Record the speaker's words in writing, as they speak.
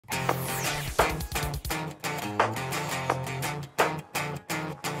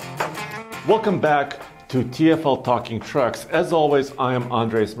Welcome back to TFL Talking Trucks. As always, I am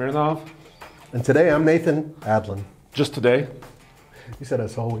Andrei Smirnov. And today I'm Nathan Adlin. Just today? You said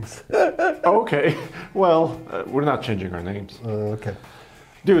as always. Okay. Well, we're not changing our names. Okay.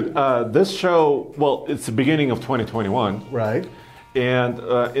 Dude, this show, well, it's the beginning of 2021. Right. And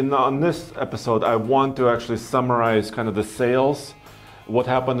on this episode, I want to actually summarize kind of the sales, what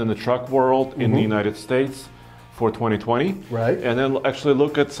happened in the truck world in the United States for 2020. Right. And then actually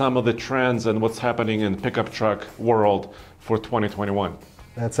look at some of the trends and what's happening in the pickup truck world for 2021.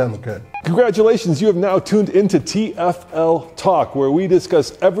 That sounds good. Congratulations, you have now tuned into TFL Talk, where we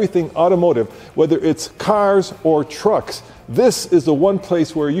discuss everything automotive, whether it's cars or trucks. This is the one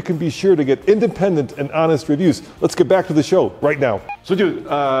place where you can be sure to get independent and honest reviews. Let's get back to the show right now. So dude,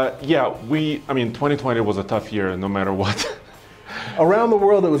 2020 was a tough year no matter what. Around the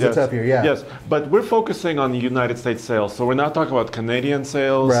world, it was a tough year, yeah. Yes, but we're focusing on the United States sales. So we're not talking about Canadian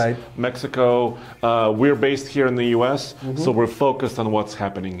sales, right. Mexico. We're based here in the US, so we're focused on what's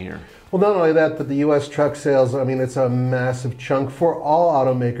happening here. Well, not only that, but the US truck sales, I mean, it's a massive chunk for all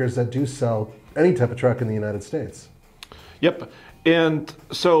automakers that do sell any type of truck in the United States. Yep. And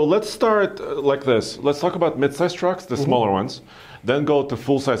so let's start like this. Let's talk about mid-size trucks, the smaller ones. Then go to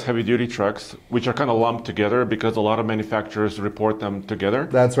full-size heavy-duty trucks, which are kind of lumped together because a lot of manufacturers report them together.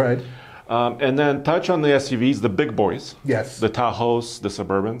 That's right. And then touch on the SUVs, the big boys. Yes. The Tahoes, the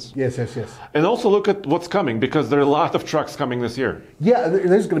Suburbans. Yes. And also look at what's coming, because there are a lot of trucks coming this year. Yeah,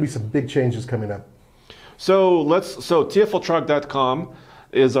 there's going to be some big changes coming up. So TFLtruck.com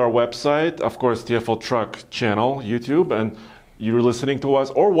is our website. Of course, TFL Truck channel, YouTube, and you're listening to us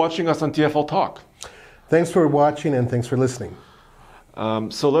or watching us on TFL Talk. Thanks for watching and thanks for listening.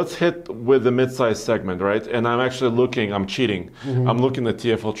 So let's hit with the mid-size segment, right? And I'm actually looking, I'm cheating. I'm looking at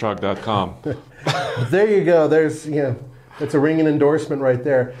TFLtruck.com. There you go. There's, that's a ringing endorsement right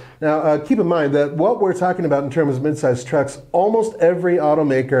there. Now, keep in mind that what we're talking about in terms of mid-size trucks, almost every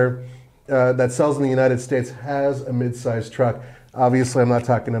automaker that sells in the United States has a mid-size truck. Obviously, I'm not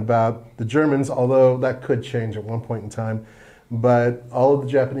talking about the Germans, although that could change at one point in time. But all of the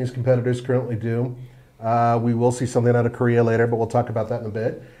Japanese competitors currently do. We will see something out of Korea later, but we'll talk about that in a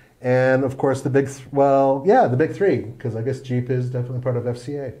bit. And of course, the big three, because I guess Jeep is definitely part of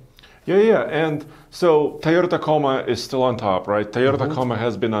FCA. Yeah. And so Toyota Tacoma is still on top, right? Toyota Tacoma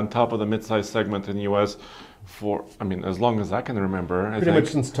has been on top of the mid-size segment in the US for, as long as I can remember. Pretty much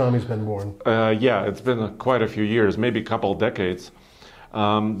since Tommy's been born. Yeah, it's been quite a few years, maybe a couple of decades.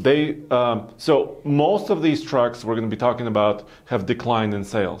 So most of these trucks we're going to be talking about have declined in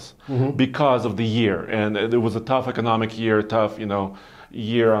sales because of the year, and it was a tough economic year,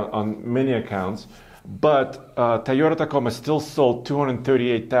 year on many accounts. But Toyota Tacoma still sold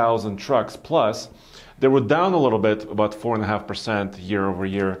 238,000 trucks plus. They were down a little bit, about 4.5% year over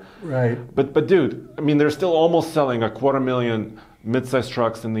year. Right. But dude, they're still almost selling 250,000 mid-size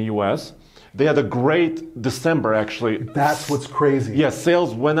trucks in the U.S. They had a great December, actually. That's what's crazy. Yeah,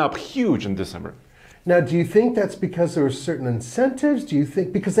 sales went up huge in December. Now, do you think that's because there were certain incentives? Do you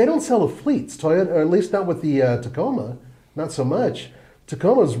think, because they don't sell the fleets, Toyota, or at least not with the Tacoma, not so much.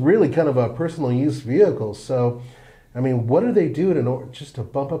 Tacoma's really kind of a personal use vehicle. So, what do they do just to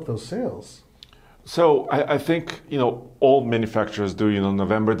bump up those sales? So I think, all manufacturers do,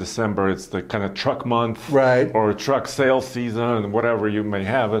 November, December, it's the kind of truck month, right, or truck sales season, whatever you may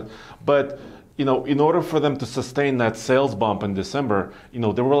have it. But, in order for them to sustain that sales bump in December, they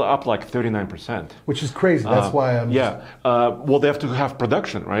were up like 39%. Which is crazy. That's why I'm... Well, they have to have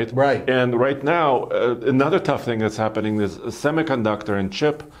production, right? Right. And right now, another tough thing that's happening is semiconductor and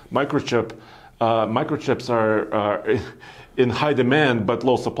microchips are in high demand but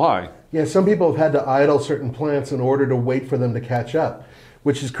low supply. Yeah, some people have had to idle certain plants in order to wait for them to catch up,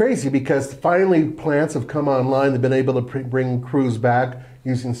 which is crazy because finally plants have come online. They've been able to bring crews back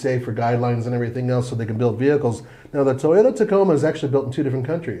using safer guidelines and everything else so they can build vehicles. Now, the Toyota Tacoma is actually built in 2 different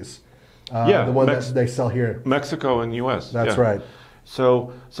countries. The one that they sell here. Mexico and U.S. That's right.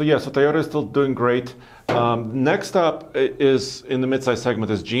 So Toyota is still doing great. Next up is in the midsize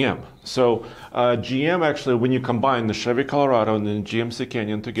segment is GM. So GM actually, when you combine the Chevy Colorado and the GMC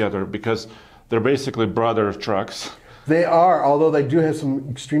Canyon together, because they're basically brother trucks. They are, although they do have some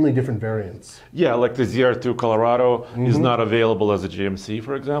extremely different variants. Yeah, like the ZR2 Colorado is not available as a GMC,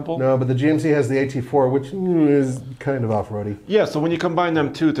 for example. No, but the GMC has the AT4, which is kind of off-roady. Yeah, so when you combine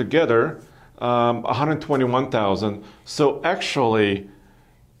them two together, 121,000. So actually,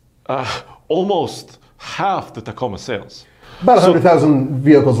 almost half the Tacoma sales. About 100,000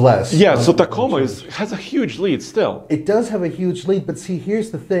 vehicles less. Yeah, so Tacoma has a huge lead still. It does have a huge lead, but see,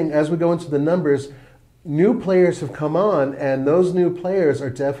 here's the thing. As we go into the numbers, new players have come on, and those new players are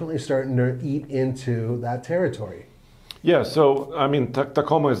definitely starting to eat into that territory. Yeah, so I mean,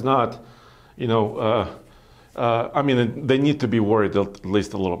 Tacoma is not, you know, I mean, they need to be worried at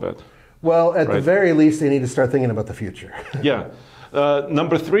least a little bit. Well, at the very least, they need to start thinking about the future. Yeah.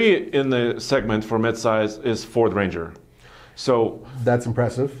 Number 3 in the segment for midsize is Ford Ranger. So that's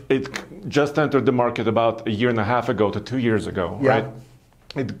impressive. It just entered the market about a year and a half ago to 2 years ago, right?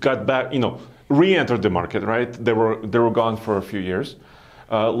 It got back, you know, re-entered the market, right? They were gone for a few years,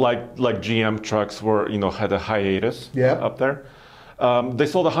 like GM trucks were, you know, had a hiatus up there. They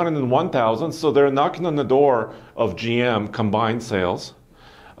sold 101,000, so they're knocking on the door of GM combined sales.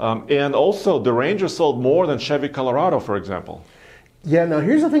 And also, the Ranger sold more than Chevy Colorado, for example. Yeah, now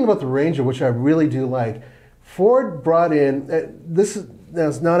here's the thing about the Ranger, which I really do like. Ford brought in,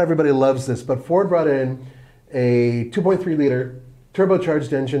 not everybody loves this, but Ford brought in a 2.3 liter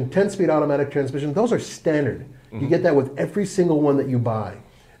turbocharged engine, 10-speed automatic transmission. Those are standard. You get that with every single one that you buy.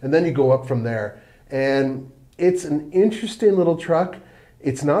 And then you go up from there. And it's an interesting little truck.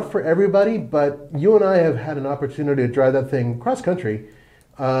 It's not for everybody, but you and I have had an opportunity to drive that thing cross country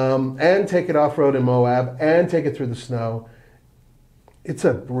and take it off-road in Moab and take it through the snow. It's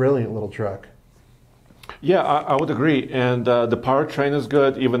a brilliant little truck. Yeah, I would agree. And the powertrain is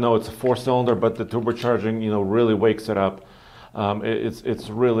good, even though it's a 4-cylinder, but the turbocharging, you know, really wakes it up. It's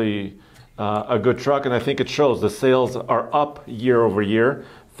really a good truck, and I think it shows. The sales are up year over year,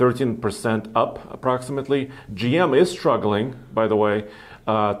 13% up approximately. GM is struggling, by the way.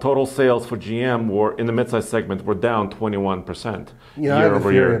 Total sales for GM were in the midsize segment were down 21% year I have over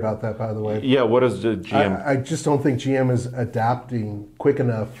a theory year. About that, by the way. Yeah, what is the GM? I just don't think GM is adapting quick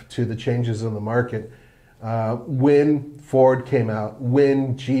enough to the changes in the market. When Ford came out,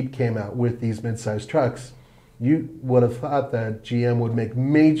 when Jeep came out with these midsize trucks, you would have thought that GM would make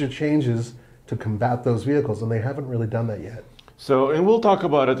major changes to combat those vehicles, and they haven't really done that yet. So, and we'll talk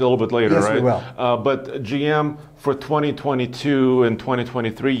about it a little bit later, yes, right? We will. But GM for 2022 and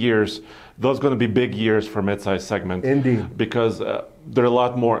 2023 years, those are going to be big years for midsize segment. Indeed. Because there are a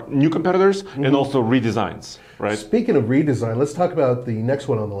lot more new competitors and also redesigns, right? Speaking of redesign, let's talk about the next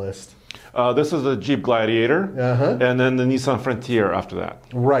one on the list. This is the Jeep Gladiator, and then the Nissan Frontier after that.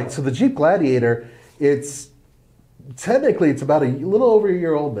 Right. So the Jeep Gladiator, technically it's about a little over a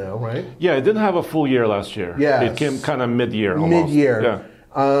year old now, right? Yeah, it didn't have a full year last year. Yeah. It came kind of mid-year almost. Mid-year. Yeah.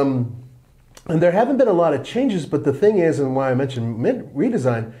 And there haven't been a lot of changes, but the thing is, and why I mentioned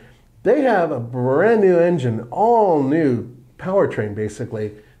redesign, they have a brand new engine, all new powertrain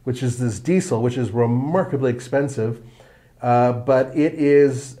basically, which is this diesel, which is remarkably expensive. But it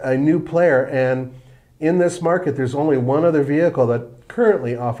is a new player, and in this market, there's only one other vehicle that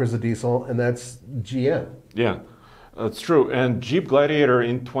currently offers a diesel, and that's GM. Yeah, that's true. And Jeep Gladiator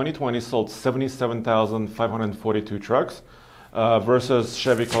in 2020 sold 77,542 trucks versus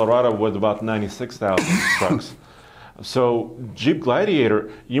Chevy Colorado with about 96,000 trucks. So Jeep Gladiator,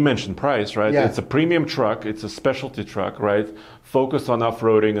 you mentioned price, right? Yeah. It's a premium truck. It's a specialty truck, right? Focused on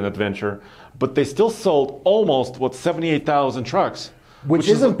off-roading and adventure. But they still sold almost, 78,000 trucks. Which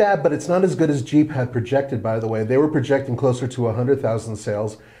isn't bad, but it's not as good as Jeep had projected, by the way. They were projecting closer to 100,000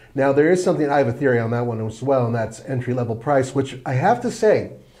 sales. Now, there is something, I have a theory on that one as well, and that's entry-level price, which I have to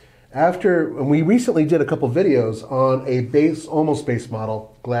say, and we recently did a couple videos on a almost base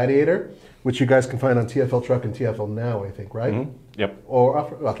model Gladiator, which you guys can find on TFL Truck and TFL Now, I think, right? Mm-hmm. Yep.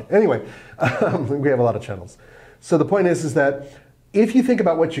 Okay. Anyway, we have a lot of channels. So the point is that if you think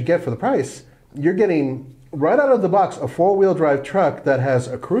about what you get for the price, you're getting right out of the box a 4-wheel drive truck that has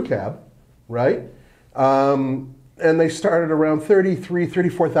a crew cab, right? And they started around $33,000,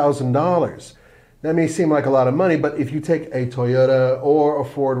 $34,000. That may seem like a lot of money, but if you take a Toyota or a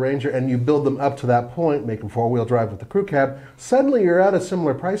Ford Ranger and you build them up to that point, make them 4-wheel drive with the crew cab, suddenly you're at a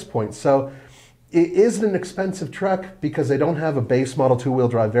similar price point. So it isn't an expensive truck because they don't have a base model 2-wheel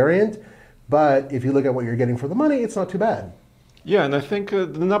drive variant, but if you look at what you're getting for the money, it's not too bad. Yeah, and I think the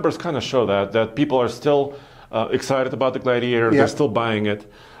numbers kind of show that people are still excited about the Gladiator. Yeah. They're still buying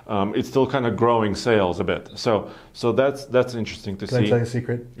it. It's still kind of growing sales a bit. So that's interesting to see. Can I tell you a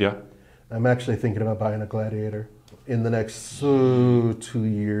secret? Yeah. I'm actually thinking about buying a Gladiator in the next 2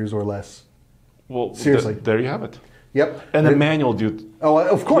 years or less. Well, seriously. There you have it. Yep. And a manual, dude. Oh,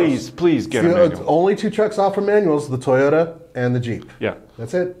 of course. Please get a manual. Only 2 trucks offer manuals, the Toyota and the Jeep. Yeah.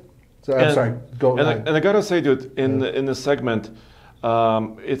 That's it. So I'm sorry. Go ahead. And I gotta say, dude, in the segment,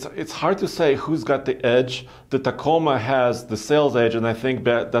 it's hard to say who's got the edge. The Tacoma has the sales edge, and I think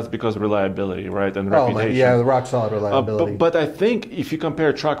that's because of reliability, right, and reputation. Yeah, the rock solid reliability. But I think if you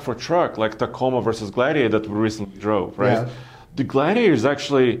compare truck for truck, like Tacoma versus Gladiator that we recently drove, right, the Gladiator is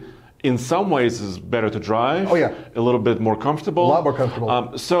actually in some ways is better to drive. Oh, yeah. A little bit more comfortable. A lot more comfortable.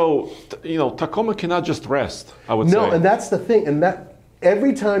 Tacoma cannot just rest, I would say. No, and that's the thing. And that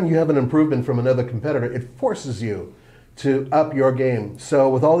every time you have an improvement from another competitor, it forces you to up your game. So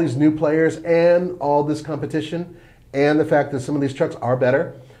with all these new players and all this competition and the fact that some of these trucks are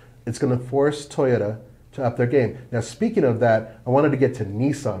better, it's going to force Toyota to up their game. Now, speaking of that, I wanted to get to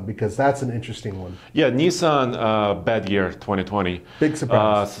Nissan because that's an interesting one. Yeah, Nissan, bad year, 2020. Big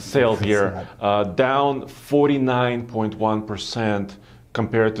surprise. Sales year, down 49.1%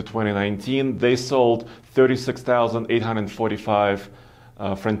 compared to 2019. They sold 36,845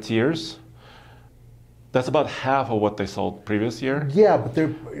 Frontiers. That's about half of what they sold previous year. Yeah, but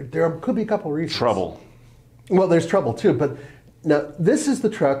there could be a couple reasons. Trouble. Well, there's trouble too, but now this is the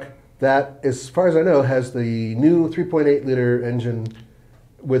truck that, as far as I know, has the new 3.8 liter engine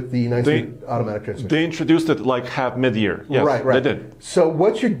with the 9-speed automatic transmission. They introduced it like mid-year. Yes, right. they did. So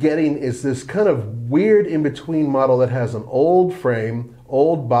what you're getting is this kind of weird in-between model that has an old frame,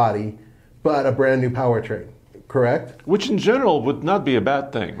 old body, but a brand new powertrain, correct? Which in general would not be a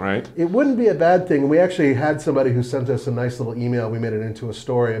bad thing, right? It wouldn't be a bad thing. We actually had somebody who sent us a nice little email. We made it into a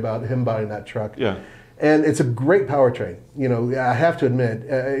story about him buying that truck. Yeah. And it's a great powertrain. You know, I have to admit,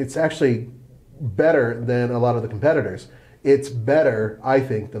 it's actually better than a lot of the competitors. It's better, I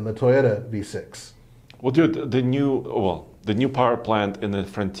think, than the Toyota V6. Well, dude, the new power plant in the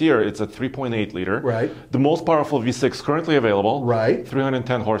Frontier, it's a 3.8 liter. Right. The most powerful V6 currently available. Right.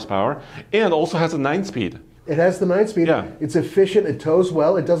 310 horsepower, and also has a 9-speed. It has the 9-speed. Yeah. It's efficient. It tows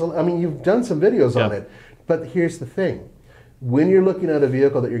well. It doesn't. I mean, you've done some videos on it. But here's the thing: when you're looking at a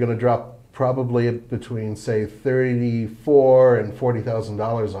vehicle that you're going to drop probably between, say, $34,000 and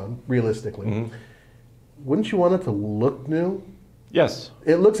 $40,000 on, realistically, wouldn't you want it to look new? Yes.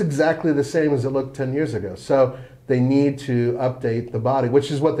 It looks exactly the same as it looked 10 years ago. So they need to update the body,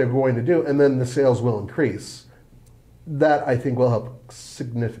 which is what they're going to do, and then the sales will increase. That, I think, will help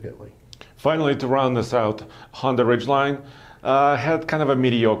significantly. Finally, to round this out, Honda Ridgeline had kind of a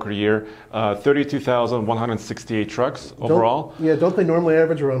mediocre year, 32,168 trucks overall. Don't they normally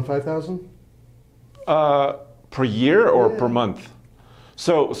average around 5,000? Per year or per month?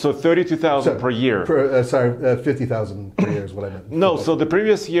 So 32,000 per year. 50,000 per year is what I meant. No, so the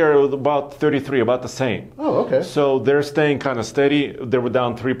previous year was about 33, about the same. Oh, okay. So they're staying kind of steady. They were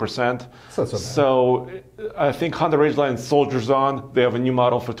down 3%. So So I think Honda Ridgeline soldiers on. They have a new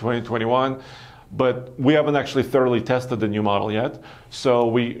model for 2021. But we haven't actually thoroughly tested the new model yet, so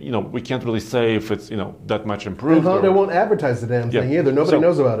we can't really say if it's that much improved. And Honda won't advertise the damn thing either. Nobody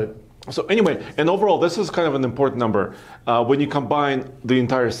knows about it. So anyway, and overall, this is kind of an important number when you combine the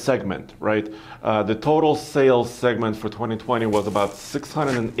entire segment, right? The total sales segment for 2020 was about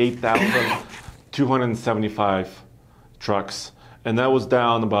 608,275 trucks, and that was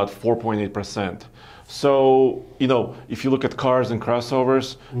down about 4.8%. So, if you look at cars and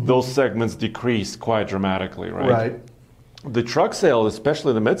crossovers, those segments decreased quite dramatically, right? Right. The truck sale,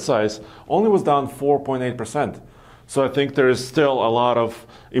 especially the midsize, only was down 4.8%. So I think there is still a lot of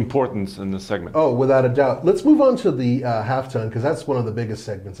importance in this segment. Oh, without a doubt. Let's move on to the half-ton, because that's one of the biggest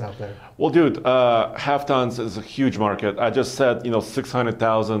segments out there. Well, dude, half-tons is a huge market. I just said,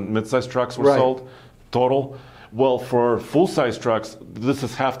 600,000 midsize trucks were sold total. Well, for full-size trucks, this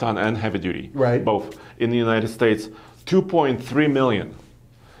is half-ton and heavy-duty, right? Both in the United States, 2.3 million.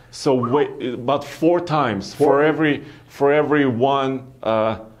 So about 4 times for every one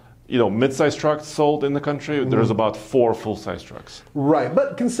mid-size truck sold in the country. There's about 4 full-size trucks. Right,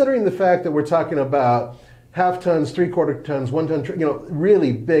 but considering the fact that we're talking about half-tons, 3/4 tons, 1-ton,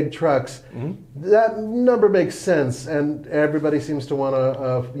 really big trucks, that number makes sense, and everybody seems to want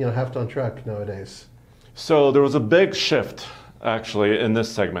a half-ton truck nowadays. So there was a big shift, actually, in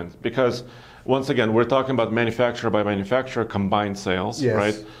this segment because, once again, we're talking about manufacturer by manufacturer combined sales,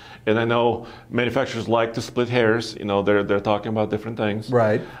 right? And I know manufacturers like to split hairs. They're talking about different things.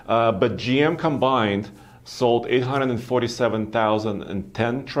 Right. But GM combined sold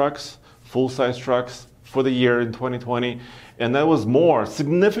 847,010 trucks, full-size trucks, for the year in 2020. And that was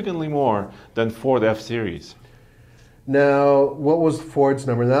significantly more than Ford F-Series. Now, what was Ford's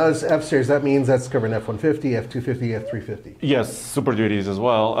number? Now, it's F-Series. That means that's covering F-150, F-250, F-350. Yes, Super Duties as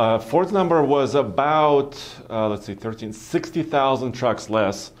well. Ford's number was about, 60,000 trucks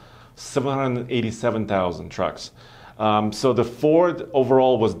less, 787,000 trucks. So the Ford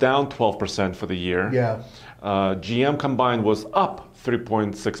overall was down 12% for the year. Yeah. GM combined was up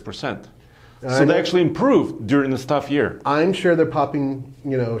 3.6%. So they actually improved during this tough year. I'm sure they're popping,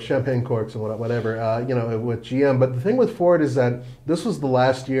 champagne corks and whatever, with GM. But the thing with Ford is that this was the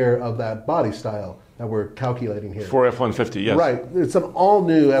last year of that body style, that we're calculating here. For F-150, yes. Right. It's an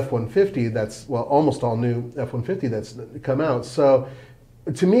all-new F-150 that's, well, almost all-new F-150 that's come out. So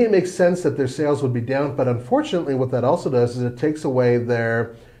to me, it makes sense that their sales would be down, but unfortunately what that also does is it takes away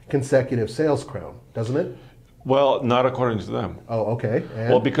their consecutive sales crown, doesn't it? Well, not according to them. Oh, okay. And?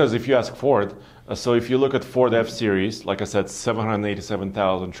 Well, because if you ask Ford, so if you look at Ford F-Series, like I said,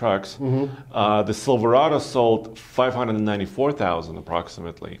 787,000 trucks. The Silverado sold 594,000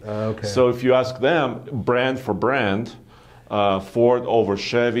 approximately. Okay. So if you ask them, brand for brand, Ford over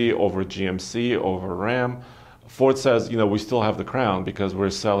Chevy, over GMC, over Ram, Ford says, we still have the crown because we're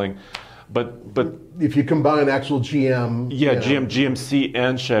selling. But if you combine actual GM, yeah, GMC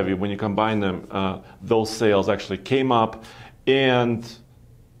and Chevy, when you combine them, those sales actually came up, and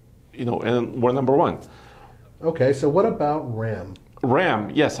and we're number one. Okay, so what about Ram?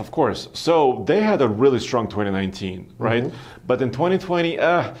 Ram, yes, of course. So they had a really strong 2019, right? But in 2020,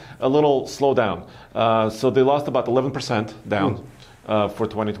 a little slowdown. So they lost about 11% down for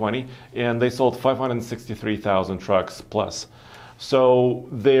 2020, and they sold 563,000 trucks plus. So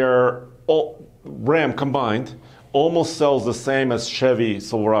their Ram combined almost sells the same as Chevy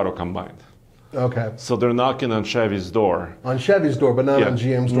Silverado combined. Okay. So they're knocking on Chevy's door. On Chevy's door, but not on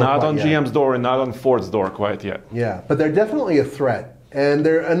GM's door. Not on GM's door and not on Ford's door quite yet. Yeah, but they're definitely a threat. And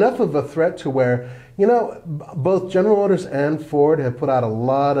they're enough of a threat to where, both General Motors and Ford have put out a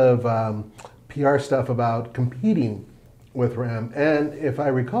lot of PR stuff about competing with Ram. And if I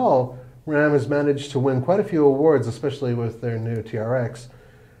recall, Ram has managed to win quite a few awards, especially with their new TRX,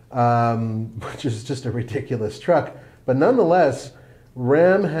 which is just a ridiculous truck. But nonetheless,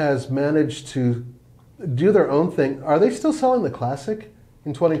 Ram has managed to do their own thing. Are they still selling the Classic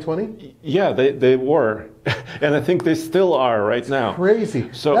in 2020? Yeah, they were. And I think they still are right now. Crazy.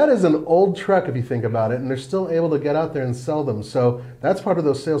 So that is an old truck if you think about it, and they're still able to get out there and sell them. So that's part of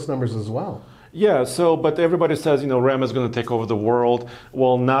those sales numbers as well. Yeah, but everybody says, Ram is going to take over the world.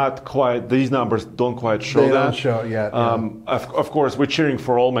 Well, not quite. These numbers don't quite show that. They don't show it yet. Yeah. Of course, we're cheering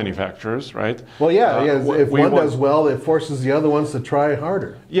for all manufacturers, right? Well, if one does well, it forces the other ones to try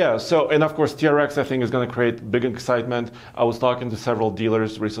harder. Yeah, and of course, TRX, I think, is going to create big excitement. I was talking to several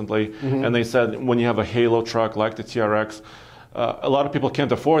dealers recently, and they said when you have a halo truck like the TRX, a lot of people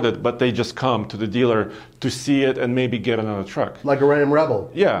can't afford it, but they just come to the dealer to see it and maybe get another truck. Like a Ram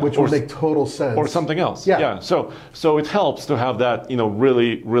Rebel, which would make total sense. Or something else. Yeah. So it helps to have that,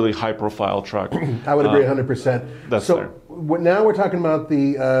 really, really high-profile truck. I would agree 100%. That's fair. Now we're talking about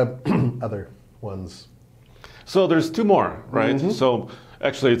the other ones. So there's two more, right? So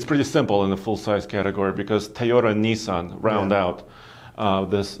actually, it's pretty simple in the full-size category because Toyota and Nissan round out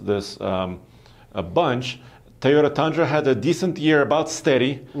this bunch. Toyota Tundra had a decent year, about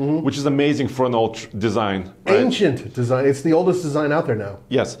steady, which is amazing for an old design. Right? Ancient design. It's the oldest design out there now.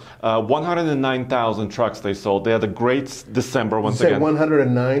 Yes. 109,000 trucks they sold. They had a great December once again.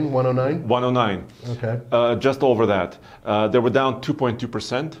 109? 109? 109. Okay. Just over that. They were down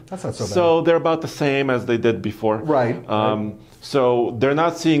 2.2%. That's not so bad. So they're about the same as they did before. Right. So they're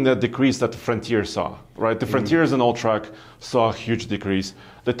not seeing that decrease that the Frontier saw, right? The Frontier is an old truck, saw a huge decrease.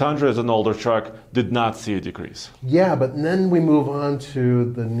 The Tundra is an older truck, did not see a decrease. Yeah, but then we move on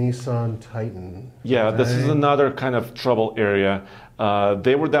to the Nissan Titan. Yeah, this is another kind of trouble area.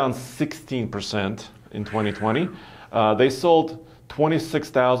 They were down 16% in 2020. They sold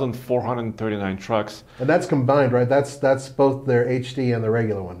 26,439 trucks. And that's combined, right? That's both their HD and the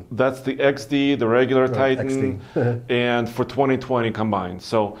regular one. That's the XD, the regular Titan, and for 2020 combined.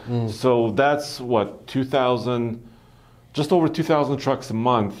 So that's what, 2,000, just over 2,000 trucks a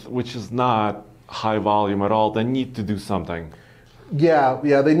month, which is not high volume at all. They need to do something. Yeah,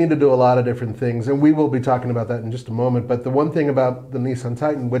 they need to do a lot of different things, and we will be talking about that in just a moment. But the one thing about the Nissan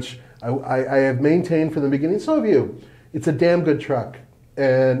Titan, which I have maintained from the beginning, so have you, it's a damn good truck,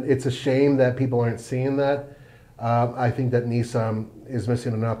 and it's a shame that people aren't seeing that. I think that Nissan is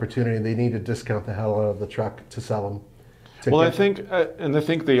missing an opportunity. They need to discount the hell out of the truck to sell them. Well, I think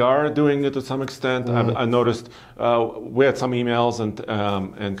they are doing it to some extent. I noticed we had some emails and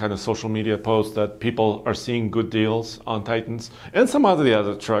kind of social media posts that people are seeing good deals on Titans and some of the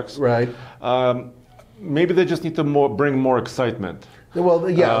other trucks. Right. Maybe they just need to bring more excitement. Well,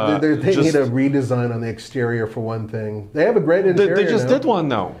 yeah, they need a redesign on the exterior for one thing. They have a great interior. They just did one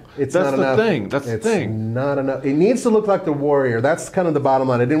now. That's not enough. Thing. That's the thing. It's not enough. It needs to look like the Warrior. That's kind of the bottom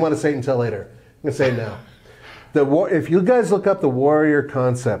line. I didn't want to say it until later. I'm going to say it now. If you guys look up the Warrior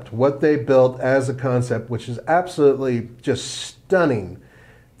concept, what they built as a concept, which is absolutely just stunning,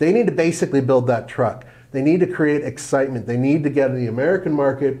 they need to basically build that truck. They need to create excitement. They need to get the American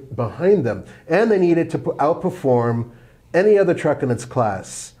market behind them. And they need it to outperform any other truck in its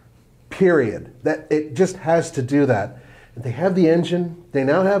class. period. That it just has to do that. And they have the engine. They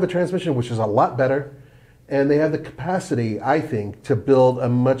now have a transmission, which is a lot better. And they have the capacity, I think, to build a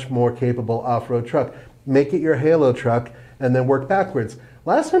much more capable off-road truck. Make it your halo truck and then work backwards.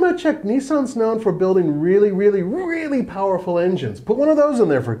 Last time I checked, Nissan's known for building really, really, really powerful engines. Put one of those in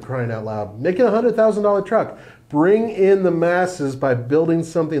there for crying out loud. Make it a $100,000 truck. Bring in the masses by building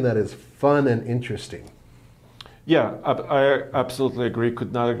something that is fun and interesting. Yeah, I absolutely agree.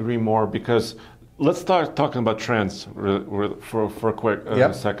 Could not agree more, because let's start talking about trends for a quick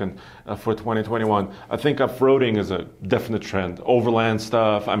second for 2021. I think off-roading is a definite trend. Overland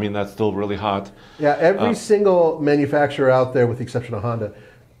stuff, I mean, that's still really hot. Yeah, every single manufacturer out there, with the exception of Honda,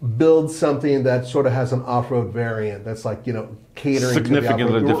 builds something that sort of has an off-road variant that's like, catering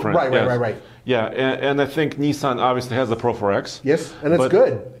significantly to the different. Right. Yeah, and I think Nissan obviously has the Pro 4X. Yes, and it's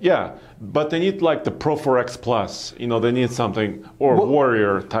good. Yeah, but they need like the Pro 4X Plus. They need something, or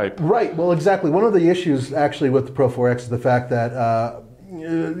Warrior type. Right, well, exactly. One of the issues actually with the Pro 4X is the fact that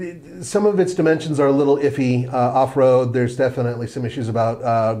some of its dimensions are a little iffy off-road. There's definitely some issues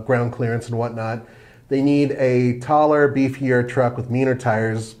about ground clearance and whatnot. They need a taller, beefier truck with meaner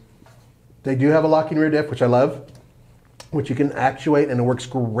tires. They do have a locking rear diff, which I love, which you can actuate, and it works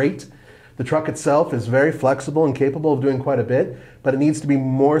great. The truck itself is very flexible and capable of doing quite a bit, but it needs to be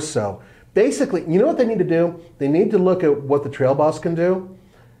more so. Basically, you know what they need to do? They need to look at what the Trail Boss can do,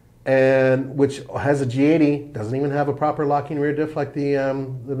 and which has a G80, doesn't even have a proper locking rear diff like the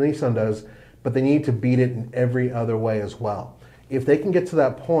Nissan does, but they need to beat it in every other way as well. If they can get to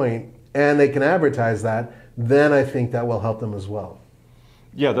that point, and they can advertise that, then I think that will help them as well.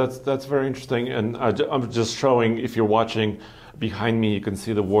 Yeah, that's very interesting, and I'm just showing, if you're watching behind me, you can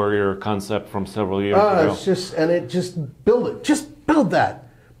see the Warrior concept from several years ago. It's just build it. Just build that,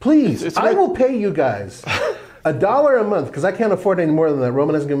 please. I will pay you guys $1 a month, because I can't afford any more than that.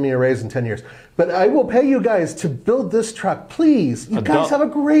 Roman hasn't given me a raise in 10 years, but I will pay you guys to build this truck, please. You guys have a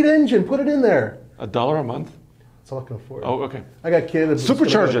great engine. Put it in there. $1 a month? That's all I can afford. Oh, okay. I got kids.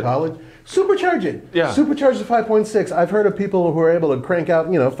 Supercharge it. College. Supercharge it. Yeah. Supercharge to 5.6. I've heard of people who are able to crank out,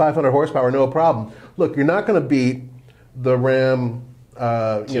 500 horsepower, no problem. Look, you're not going to beat the Ram,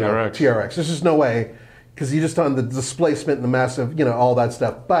 TRX. There's just no way, because you just on the displacement and the massive, all that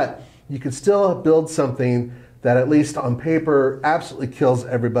stuff. But you could still build something that, at least on paper, absolutely kills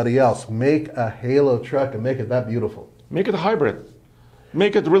everybody else. Make a halo truck and make it that beautiful. Make it a hybrid.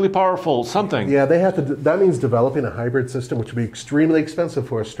 Make it really powerful, something. Yeah, they have to. That means developing a hybrid system, which would be extremely expensive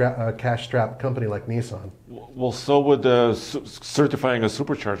for a cash-strapped company like Nissan. Well, so would certifying a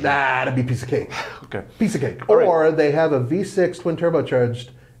supercharger. That'd be a piece of cake. Okay. Piece of cake. All or right. They have a V6 twin turbocharged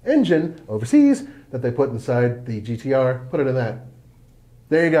engine overseas that they put inside the GTR. Put it in that.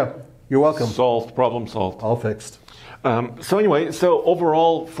 There you go. You're welcome. Solved. Problem solved. All fixed. So anyway,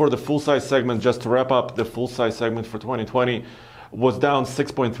 overall for the full-size segment, just to wrap up, the full-size segment for 2020 was down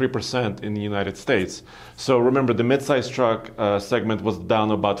 6.3% in the United States. So remember, the mid-size truck segment was down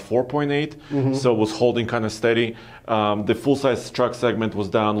about 4.8%, so it was holding kind of steady. The full-size truck segment was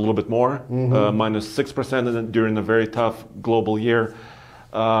down a little bit more, minus 6% during a very tough global year.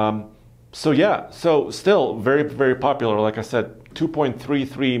 So still very, very popular. Like I said,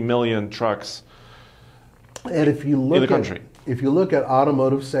 2.33 million trucks And if you look in the country. If you look at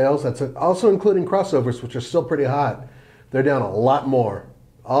automotive sales, that's also including crossovers, which are still pretty hot. They're down a lot more.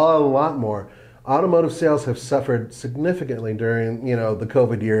 Automotive sales have suffered significantly during, the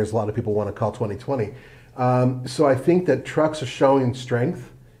COVID years. A lot of people want to call 2020. So I think that trucks are showing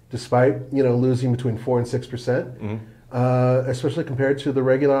strength, despite, losing between 4 and 6%, especially compared to the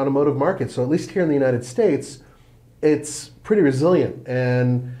regular automotive market. So at least here in the United States, it's pretty resilient.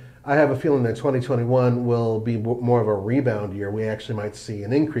 And I have a feeling that 2021 will be more of a rebound year. We actually might see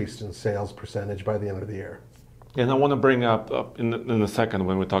an increase in sales percentage by the end of the year. And I want to bring up in a second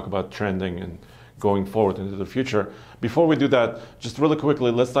when we talk about trending and going forward into the future. Before we do that, just really quickly,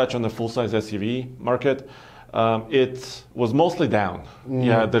 let's touch on the full-size SUV market. It was mostly down.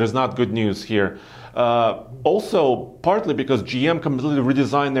 Yeah, there is not good news here. Also, partly because GM completely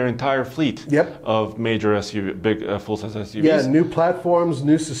redesigned their entire fleet of major SUV, big full-size SUVs. Yeah, new platforms,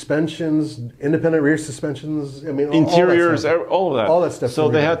 new suspensions, independent rear suspensions. I mean, interiors, all of that. All that stuff. So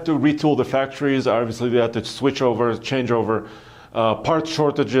they had to retool the factories. Obviously, they had to switch over, change over. Part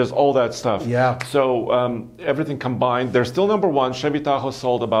shortages, all that stuff. Yeah. So everything combined, they're still number one. Chevy Tahoe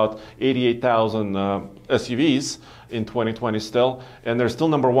sold about 88,000 SUVs in 2020 still, and they're still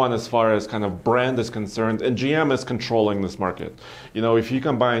number one as far as kind of brand is concerned. And GM is controlling this market. If you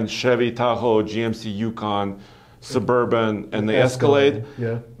combine Chevy Tahoe, GMC Yukon, Suburban, and the Escalade,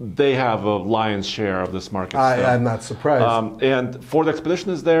 they have a lion's share of this market. I'm not surprised. And Ford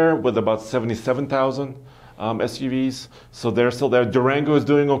Expedition is there with about 77,000 SUVs, so they're still there. Durango is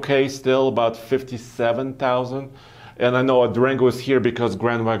doing okay, still about 57,000. And I know a Durango is here because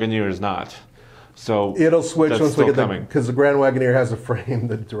Grand Wagoneer is not. So it'll switch once we get there, coming. because the Grand Wagoneer has a frame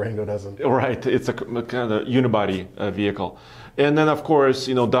that Durango doesn't. Right, it's a kind of unibody vehicle. And then, of course,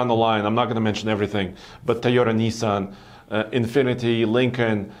 down the line, I'm not going to mention everything, but Toyota, Nissan, Infiniti,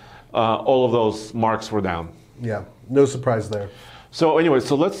 Lincoln, all of those marks were down. Yeah, no surprise there. So anyway,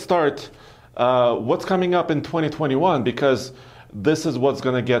 so let's start what's coming up in 2021, because this is what's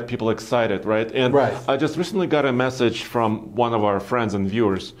going to get people excited, right? And I just recently got a message from one of our friends and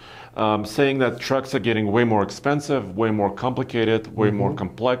viewers saying that trucks are getting way more expensive, way more complicated, way more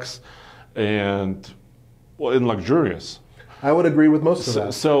complex, and luxurious. I would agree with most of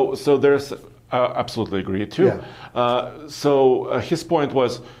that. So there's absolutely agree too. So his point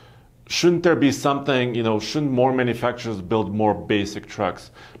was, shouldn't there be something, shouldn't more manufacturers build more basic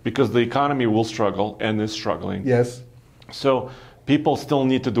trucks? Because the economy will struggle and is struggling. Yes. So people still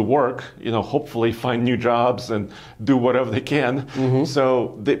need to do work, hopefully find new jobs and do whatever they can. So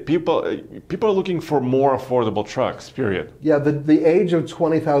people are looking for more affordable trucks, period. Yeah, the age of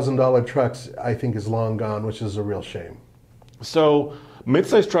 $20,000 trucks, I think, is long gone, which is a real shame. So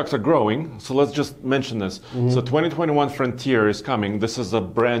mid-size trucks are growing. So let's just mention this. So 2021 Frontier is coming. This is a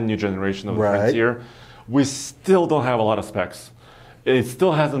brand new generation of the Frontier. We still don't have a lot of specs. It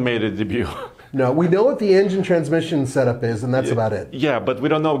still hasn't made a debut. No, we know what the engine transmission setup is, and that's about it. Yeah, but we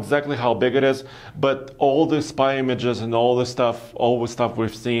don't know exactly how big it is. But all the spy images and all the stuff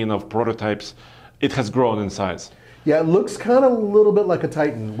we've seen of prototypes, it has grown in size. Yeah, it looks kind of a little bit like a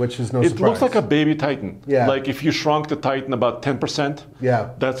Titan, which is no surprise. It looks like a baby Titan. Yeah. Like if you shrunk the Titan about 10%,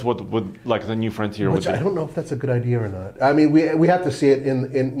 that's what would like the new Frontier would be. I don't know if that's a good idea or not. I mean, we have to see it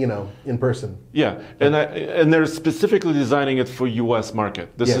in person. Yeah, and they're specifically designing it for U.S.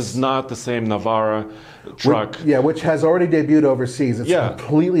 market. This is not the same Navara truck. Which has already debuted overseas. It's a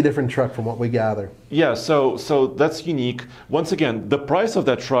completely different truck from what we gather. Yeah, so that's unique. Once again, the price of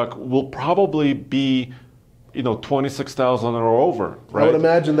that truck will probably be 26,000 or over, right? I would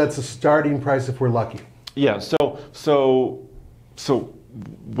imagine that's a starting price if we're lucky. Yeah. So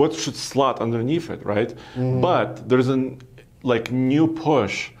what should slot underneath it, right? But there's a new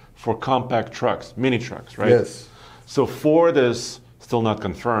push for compact trucks, mini trucks, right? Yes. So Ford is still not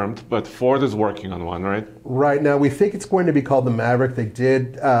confirmed, but Ford is working on one, right? Right now, we think it's going to be called the Maverick. They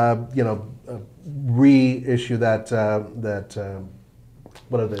did, reissue that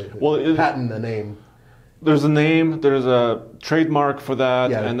patent the name. There's a name, there's a trademark for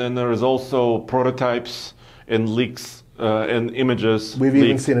that, and then there is also prototypes and leaks and images. We've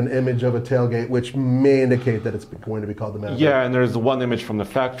even seen an image of a tailgate, which may indicate that it's going to be called the Maverick. Yeah, and there's one image from the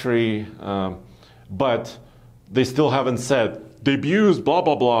factory, but they still haven't said debuts, blah,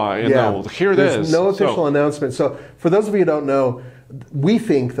 blah, blah. Here it is. There's no official announcement. So for those of you who don't know, we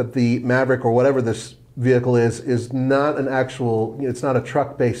think that the Maverick, or whatever this vehicle is not an actual, it's not a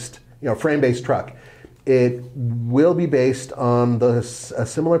truck-based, frame-based truck. It will be based on a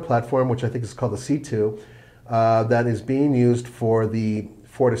similar platform, which I think is called the C2, that is being used for the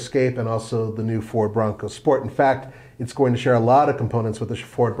Ford Escape and also the new Ford Bronco Sport. In fact, it's going to share a lot of components with the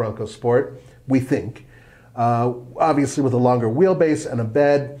Ford Bronco Sport, we think. Obviously with a longer wheelbase and a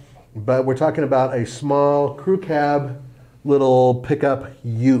bed, but we're talking about a small crew cab, little pickup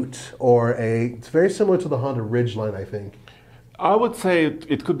ute, it's very similar to the Honda Ridgeline, I think. I would say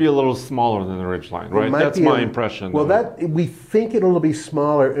it could be a little smaller than the Ridgeline, right? That's my impression. Well, we think it'll be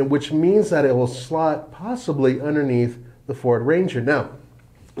smaller, which means that it will slot possibly underneath the Ford Ranger. Now,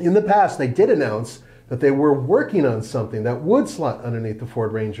 in the past, they did announce that they were working on something that would slot underneath the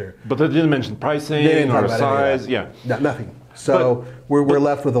Ford Ranger. But they didn't mention pricing or size. Nothing. So we're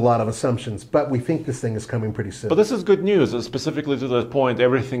left with a lot of assumptions, but we think this thing is coming pretty soon. But this is good news, specifically to the point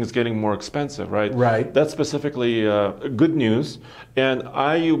everything is getting more expensive, right? Right. That's specifically good news, and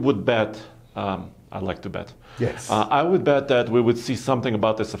I would bet, I'd like to bet. Yes. I would bet that we would see something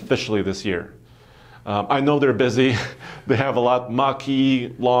about this officially this year. I know they're busy. They have a lot.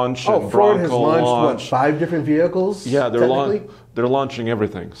 Mach-E launch and Ford Bronco has launched, 5 different vehicles? Yeah, they're launching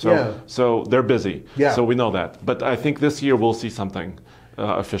everything. So they're busy. Yeah. So we know that. But I think this year we'll see something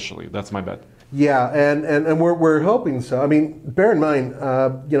officially. That's my bet. Yeah, and we're hoping so. I mean, bear in mind,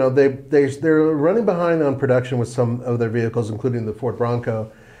 they're running behind on production with some of their vehicles, including the Ford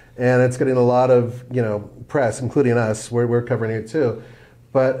Bronco, and it's getting a lot of press, including us. We're covering it too.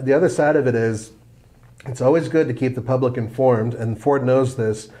 But the other side of it is, it's always good to keep the public informed, and Ford knows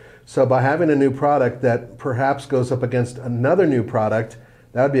this. So by having a new product that perhaps goes up against another new product,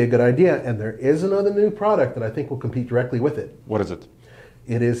 that would be a good idea. And there is another new product that I think will compete directly with it. What is it?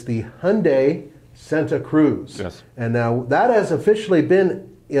 It is the Hyundai Santa Cruz. Yes. And now that has officially been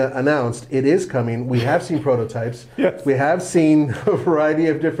announced. It is coming. We have seen prototypes. Yes. We have seen a variety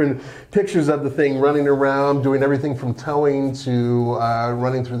of different pictures of the thing running around, doing everything from towing to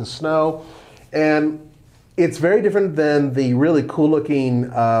running through the snow. And it's very different than the really cool looking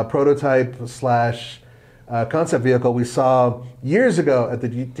prototype slash concept vehicle we saw years ago at the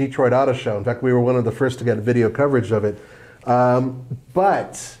Detroit Auto Show. In fact, we were one of the first to get video coverage of it.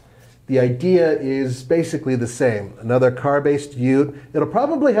 But the idea is basically the same. Another car-based ute. It'll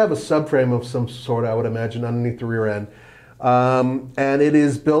probably have a subframe of some sort, I would imagine, underneath the rear end. And it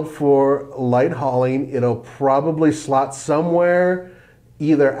is built for light hauling. It'll probably slot somewhere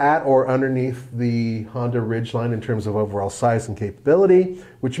either at or underneath the Honda Ridgeline in terms of overall size and capability,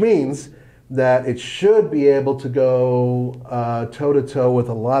 which means that it should be able to go toe-to-toe with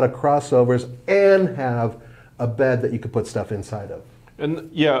a lot of crossovers and have a bed that you could put stuff inside of.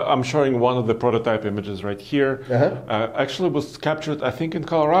 And yeah, I'm showing one of the prototype images right here. Actually was captured, I think, in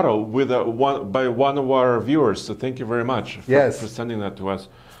Colorado with by one of our viewers. So thank you very much for sending that to us.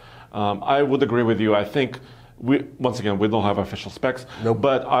 I would agree with you. I think, once again, we don't have official specs. Nope.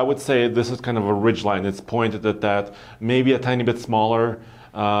 But I would say this is kind of a ridgeline. It's pointed at that, maybe a tiny bit smaller.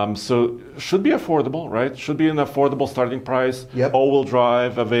 So should be affordable, right? Should be an affordable starting price. Yep. All-wheel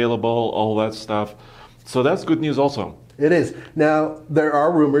drive available, all that stuff. So that's good news also. It is. Now, there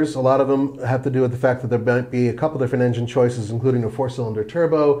are rumors. A lot of them have to do with the fact that there might be a couple different engine choices, including a 4-cylinder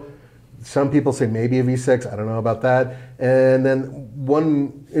turbo. Some people say maybe a V6. I don't know about that. And then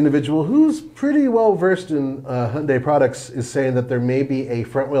one individual who's pretty well versed in Hyundai products is saying that there may be a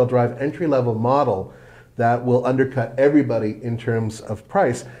front-wheel drive entry-level model that will undercut everybody in terms of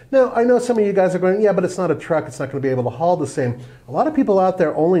price. Now, I know some of you guys are going, yeah, but it's not a truck. It's not going to be able to haul the same. A lot of people out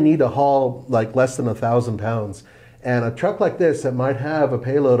there only need to haul like less than 1,000 pounds. And a truck like this that might have a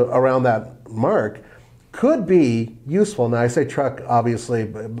payload around that mark could be useful. Now, I say truck, obviously,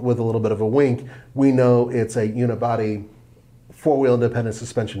 with a little bit of a wink. We know it's a unibody, four-wheel independent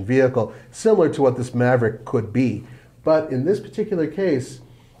suspension vehicle, similar to what this Maverick could be. But in this particular case,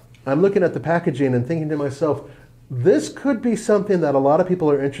 I'm looking at the packaging and thinking to myself, this could be something that a lot of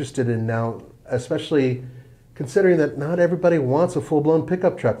people are interested in now, especially considering that not everybody wants a full-blown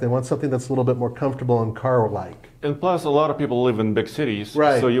pickup truck. They want something that's a little bit more comfortable and car-like. And plus, a lot of people live in big cities,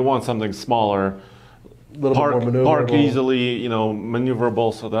 right? So you want something smaller, a little bit more maneuverable. Park easily,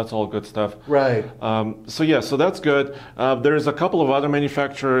 maneuverable. So that's all good stuff, right? So that's good. There's a couple of other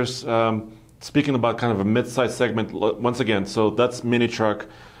manufacturers. Speaking about kind of a mid-size segment, once again, so that's mini truck,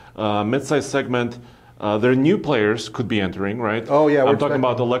 mid-size segment. There are new players could be entering, right? Oh yeah, I'm talking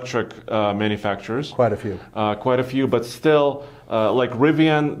about electric manufacturers. Quite a few, but still, like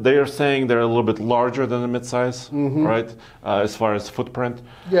Rivian, they are saying they're a little bit larger than the midsize, right? As far as footprint,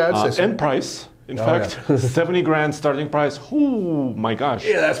 I'd say so. And price. In fact, yeah. 70 grand starting price. Oh my gosh!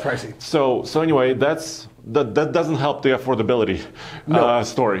 Yeah, that's pricey. So anyway, that doesn't help the affordability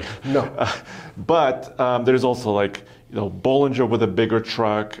story. No, but there's also like. Bollinger with a bigger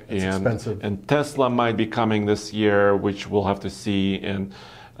truck, and Tesla might be coming this year, which we'll have to see. And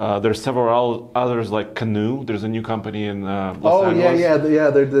there's several others like Canoe. There's a new company in Los Angeles. Yeah.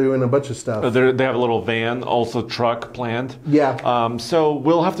 They're doing a bunch of stuff. They have a little van, also truck planned. Yeah. So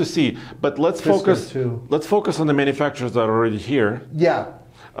we'll have to see. But let's focus on the manufacturers that are already here. Yeah.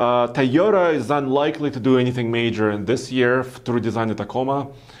 Toyota is unlikely to do anything major in this year to redesign the Tacoma,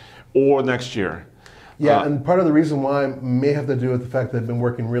 or next year. Yeah, and part of the reason why may have to do with the fact that they've been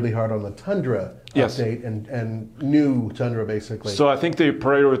working really hard on the Tundra update and new Tundra, basically. So I think they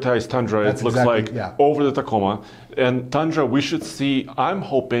prioritize Tundra. It looks like over the Tacoma. And Tundra, we should see, I'm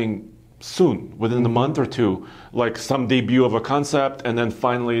hoping soon, within a month or two, like some debut of a concept, and then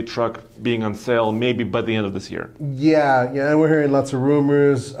finally a truck being on sale, maybe by the end of this year. Yeah, and we're hearing lots of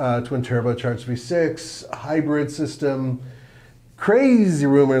rumors, twin turbocharged V6, hybrid system, crazy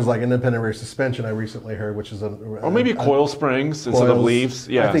rumors like independent rear suspension I recently heard, which is or maybe coil springs instead of leaves.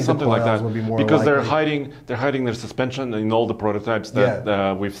 Yeah, I think something like that. Would be more because likely. they're hiding their suspension in all the prototypes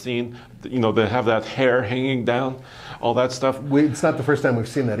that we've seen. They have that hair hanging down, all that stuff. It's not the first time we've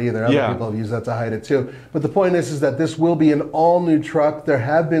seen that either. Other people have used that to hide it too. But the point is that this will be an all-new truck. There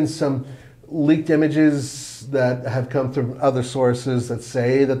have been some leaked images that have come from other sources that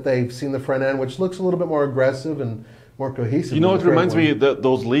say that they've seen the front end, which looks a little bit more aggressive and more cohesive. It reminds me,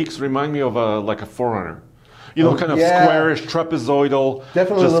 those leaks remind me of like a 4Runner. You know, kind of yeah. squarish, trapezoidal.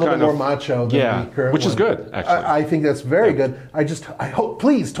 Definitely a just little bit kind more of- macho than Yeah, the current which is one. good, actually. I think that's very good. I hope,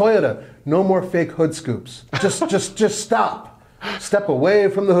 please, Toyota, no more fake hood scoops. Just stop. Step away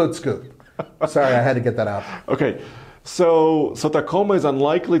from the hood scoop. Sorry, I had to get that out. Okay, so Tacoma is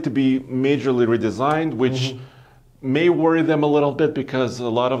unlikely to be majorly redesigned, which may worry them a little bit because a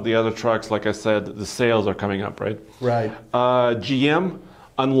lot of the other trucks, like I said, the sales are coming up, right? Right. GM,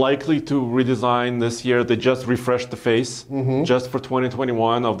 unlikely to redesign this year. They just refreshed the face just for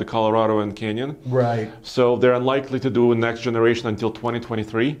 2021 of the Colorado and Canyon. Right. So they're unlikely to do a next generation until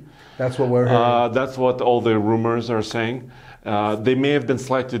 2023. That's what we're hearing. That's what all the rumors are saying. They may have been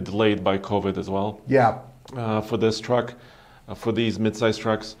slightly delayed by COVID as well. Yeah. For this truck, for these mid-size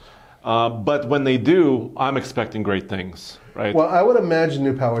trucks. But when they do, I'm expecting great things, right? Well, I would imagine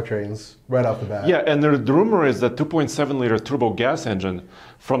new powertrains right off the bat. Yeah, and the rumor is that 2.7-liter turbo gas engine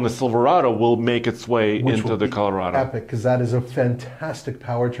from the Silverado will make its way Which into will the be Colorado. Epic, because that is a fantastic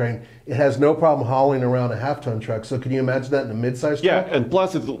powertrain. It has no problem hauling around a half-ton truck. So can you imagine that in a mid-size Yeah, truck? and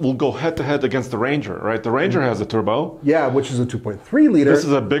plus it will go head-to-head against the Ranger, right? The Ranger has a turbo. Yeah, which is a 2.3 liter. This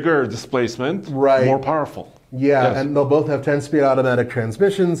is a bigger displacement, Right. more powerful. Yeah, Yes. and they'll both have 10-speed automatic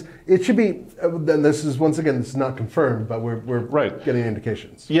transmissions. It should be, then this is, once again, this is not confirmed, but we're Right. getting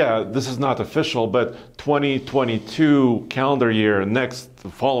indications. Yeah, this is not official, but 2022 calendar year, the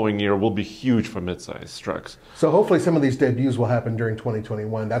following year, will be huge for midsize trucks. So hopefully some of these debuts will happen during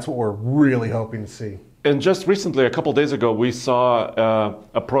 2021. That's what we're really hoping to see. And just recently, a couple days ago, we saw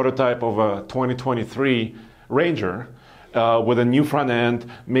a prototype of a 2023 Ranger with a new front end,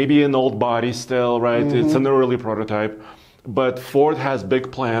 maybe an old body still, right? It's an early prototype. But Ford has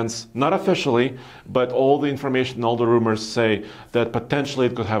big plans, not officially, but all the information, all the rumors say that potentially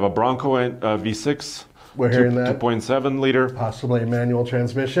it could have a Bronco V6. We're hearing that. 2.7 liter. Possibly a manual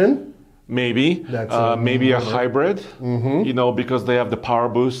transmission. Maybe, That's maybe a hybrid, you know, because they have the power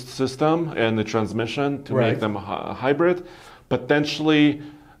boost system and the transmission to Right. make them a hybrid. Potentially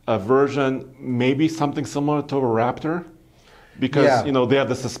a version, maybe something similar to a Raptor, because Yeah. you know they have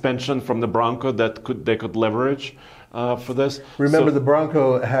the suspension from the Bronco that they could leverage for this. Remember, So- the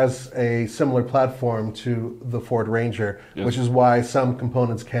Bronco has a similar platform to the Ford Ranger, Yes. which is why some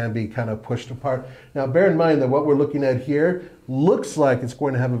components can be kind of pushed apart. Now, bear in mind that what we're looking at here looks like it's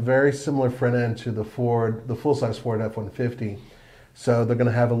going to have a very similar front end to the full-size Ford F-150. So they're going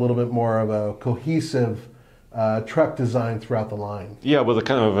to have a little bit more of a cohesive truck design throughout the line. Yeah, with a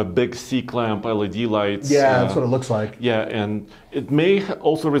kind of a big C-clamp LED lights. Yeah, that's what it looks like. Yeah, and it may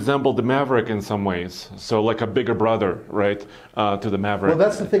also resemble the Maverick in some ways. So like a bigger brother, right, to the Maverick. Well,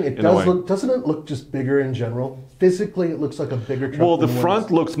 that's the thing. It in a way. does look. Doesn't it look just bigger in general? Physically, it looks like a bigger truck. Well, the than front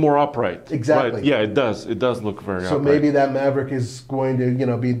ones. looks more upright. Exactly. Right? Yeah, it does. It does look very So upright. maybe that Maverick is going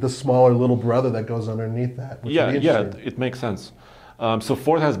to, be the smaller little brother that goes underneath that. Which would be interesting. It makes sense. So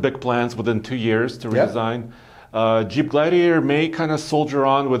Ford has big plans within 2 years to Yep. redesign. Jeep Gladiator may kind of soldier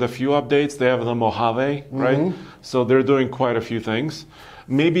on with a few updates. They have the Mojave, right? So they're doing quite a few things.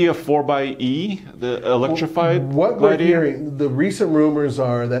 Maybe a 4xe, the electrified What we're Gladiator. hearing, the recent rumors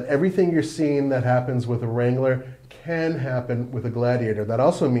are that everything you're seeing that happens with a Wrangler can happen with a Gladiator. That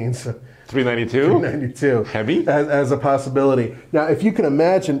also means 392. 392 Heavy? as a possibility. Now, if you can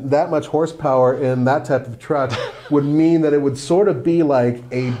imagine that much horsepower in that type of truck would mean that it would sort of be like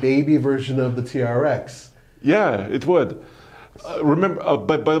a baby version of the TRX. Yeah, it would. Remember,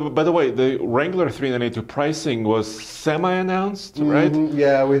 but by the way, the Wrangler 392 pricing was semi-announced, right?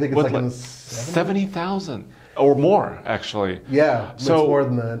 Yeah, we think it's With like in like the 70,000 or more, actually. Yeah, it's more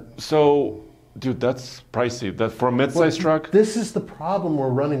than that. So, dude, that's pricey. That for a mid-size truck. This is the problem we're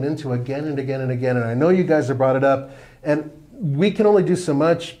running into again and again and again. And I know you guys have brought it up, and we can only do so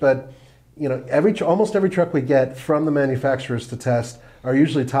much. But almost every truck we get from the manufacturers to test are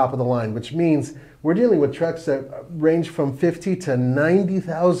usually top of the line, which means we're dealing with trucks that range from $50,000 to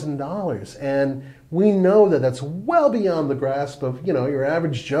 $90,000, and we know that that's well beyond the grasp of your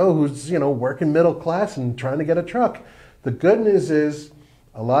average Joe who's working middle class and trying to get a truck. The good news is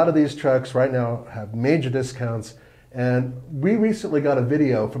a lot of these trucks right now have major discounts, and we recently got a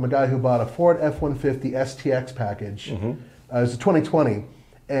video from a guy who bought a Ford F-150 STX package. It was a 2020,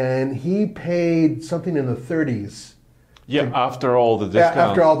 and he paid something in the 30s. Yeah, after all the discounts.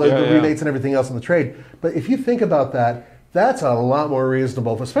 After all the rebates and everything else in the trade. But if you think about that, that's a lot more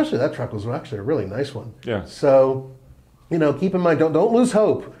reasonable, especially that truck was actually a really nice one. Yeah. So, keep in mind, don't lose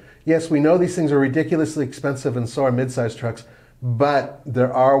hope. Yes, we know these things are ridiculously expensive, and so are mid-sized trucks, but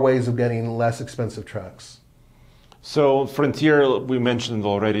there are ways of getting less expensive trucks. So Frontier, we mentioned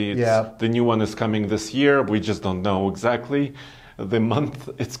already. Yeah. The new one is coming this year. We just don't know exactly the month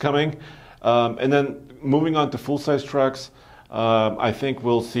it's coming. And then moving on to full-size trucks, I think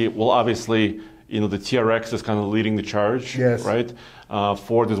we'll see. Well, obviously, the TRX is kind of leading the charge, yes. right?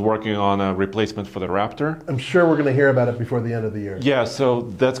 Ford is working on a replacement for the Raptor. I'm sure we're going to hear about it before the end of the year. Yeah, so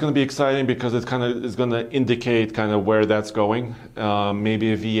that's going to be exciting because it kind of is going to indicate kind of where that's going.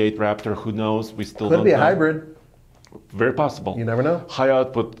 Maybe a V8 Raptor, who knows? We still don't know. Could be a hybrid. Very possible. You never know. High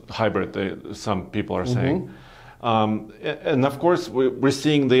output hybrid, some people are saying. And of course, we're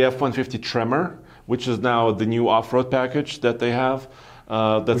seeing the F-150 Tremor, which is now the new off-road package that they have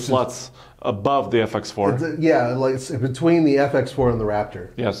that slots above the FX4. Yeah, like it's between the FX4 and the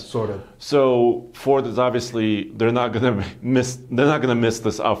Raptor. Yes, sort of. So Ford is obviously they're not going to miss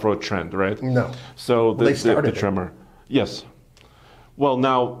this off-road trend, right? No. So the Tremor, yes. Well,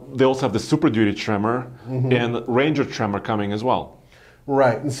 now they also have the Super Duty Tremor and Ranger Tremor coming as well.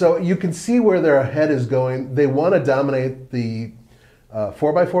 Right, and so you can see where their head is going. They want to dominate the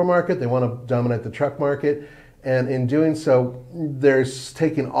 4x4 market. They want to dominate the truck market. And in doing so, they're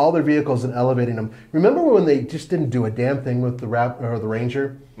taking all their vehicles and elevating them. Remember when they just didn't do a damn thing with the the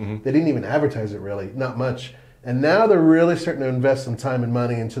Ranger? They didn't even advertise it really, not much. And now they're really starting to invest some time and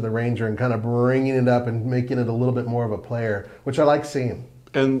money into the Ranger and kind of bringing it up and making it a little bit more of a player, which I like seeing.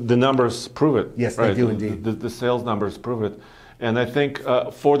 And the numbers prove it. Yes, right? They do indeed. The sales numbers prove it. And I think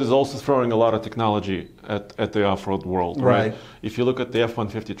Ford is also throwing a lot of technology at the off-road world. Right. If you look at the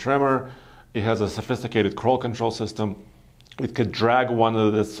F-150 Tremor, it has a sophisticated crawl control system. It could drag one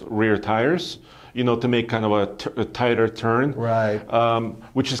of its rear tires, to make kind of a tighter turn. Right.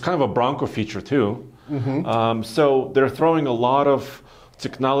 Which is kind of a Bronco feature too. So they're throwing a lot of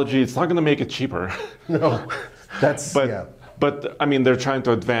technology. It's not going to make it cheaper. No, that's But I mean, they're trying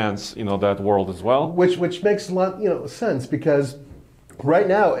to advance, that world as well. Which makes a lot, sense because right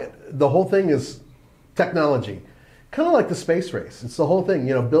now the whole thing is technology, kind of like the space race. It's the whole thing,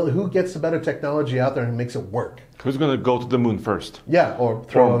 who gets the better technology out there and makes it work. Who's going to go to the moon first? Yeah, or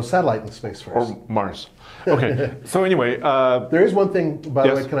throw a satellite in space first, or Mars. Okay. So anyway, there is one thing, by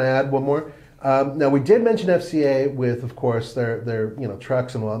the way. Can I add one more? Now we did mention FCA with, of course, their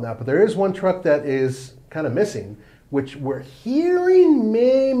trucks and whatnot, but there is one truck that is kind of missing, which we're hearing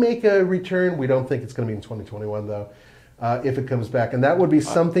may make a return. We don't think it's going to be in 2021, though, if it comes back. And that would be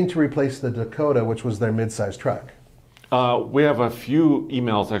something to replace the Dakota, which was their mid-size truck. We have a few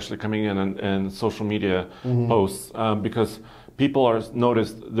emails actually coming in and social media posts because people are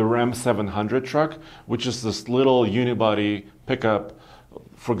noticed the Ram 700 truck, which is this little unibody pickup,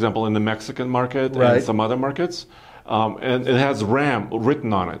 for example, in the Mexican market and some other markets. And it has Ram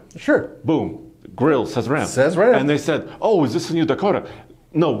written on it. Sure. Boom. Grill says Ram. Says Ram. And they said, "Oh, is this a new Dakota?"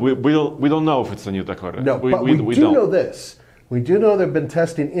 No, we don't know if it's a new Dakota. No, but we do know this. We do know they've been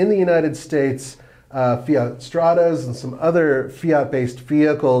testing in the United States Fiat Stratas and some other Fiat-based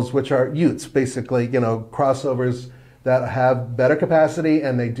vehicles, which are Utes, basically, crossovers that have better capacity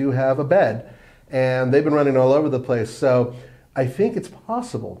and they do have a bed. And they've been running all over the place. So I think it's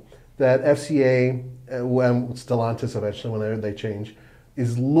possible that FCA, when Stellantis eventually, whenever they change,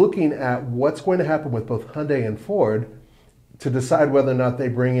 is looking at what's going to happen with both Hyundai and Ford to decide whether or not they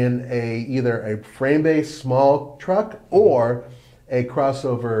bring in either a frame-based small truck or a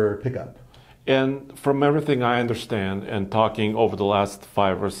crossover pickup. And from everything I understand and talking over the last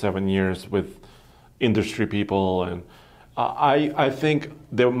 5 or 7 years with industry people, and I think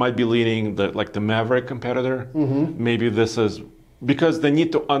they might be leaning like the Maverick competitor. Maybe this is because they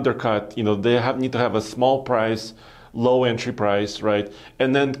need to undercut, they need to have a small price, low entry price, right?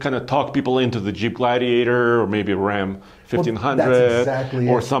 And then kind of talk people into the Jeep Gladiator or maybe Ram 1500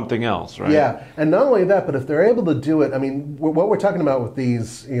 or something else, right? Yeah, and not only that, but if they're able to do it, I mean, what we're talking about with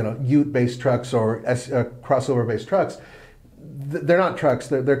these, Ute-based trucks or crossover-based trucks, they're not trucks,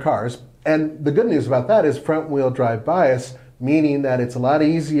 they're cars. And the good news about that is front-wheel drive bias, meaning that it's a lot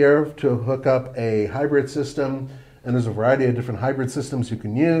easier to hook up a hybrid system, and there's a variety of different hybrid systems you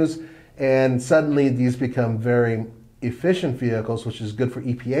can use, and suddenly these become very efficient vehicles, which is good for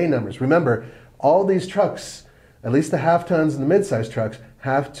EPA numbers. Remember, all these trucks, at least the half-tons and the mid-size trucks,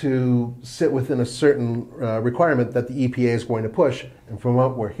 have to sit within a certain requirement that the EPA is going to push. And from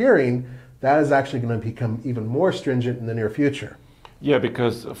what we're hearing, that is actually going to become even more stringent in the near future. Yeah,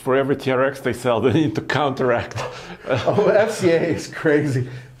 because for every TRX they sell, they need to counteract. FCA is crazy.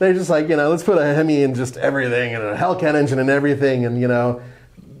 They're just like, let's put a Hemi in just everything and a Hellcat engine and everything, and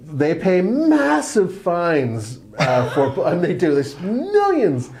they pay massive fines and they do this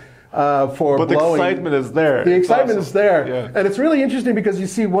millions for but blowing. The excitement is there. The excitement is there. Yeah. And it's really interesting because you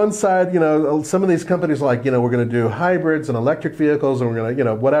see one side, some of these companies like, we're going to do hybrids and electric vehicles and we're going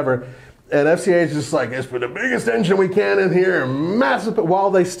to, whatever. And FCA is just like, let's put the biggest engine we can in here, massive,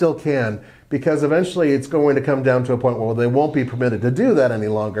 while they still can, because eventually it's going to come down to a point where they won't be permitted to do that any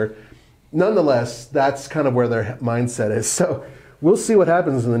longer. Nonetheless, that's kind of where their mindset is. So we'll see what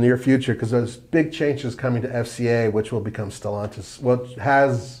happens in the near future, because there's big changes coming to FCA, which will become Stellantis, what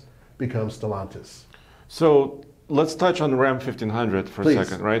has become Stellantis. So let's touch on Ram 1500 for Please. a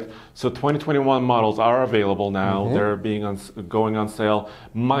second, right? So 2021 models are available now. Mm-hmm. They're going on sale.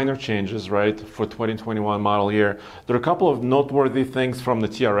 Minor changes, right, for 2021 model year. There are a couple of noteworthy things from the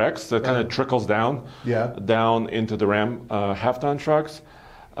TRX that kind of trickles down, down into the Ram half-ton trucks,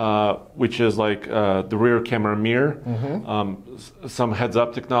 which is like the rear camera mirror, some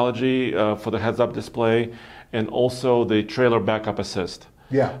heads-up technology for the heads-up display, and also the trailer backup assist.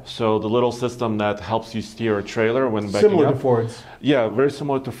 Yeah. So the little system that helps you steer a trailer when backing Similar up. to Ford's. Yeah, very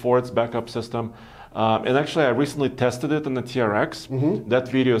similar to Ford's backup system. And actually, I recently tested it in the TRX. That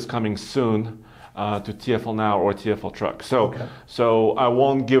video is coming soon to TFL Now or TFLtalk. So I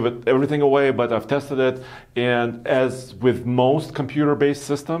won't give it everything away, but I've tested it. And as with most computer-based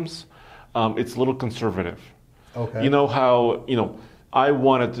systems, it's a little conservative. Okay. You know how, I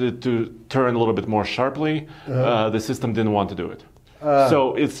wanted to turn a little bit more sharply. The system didn't want to do it.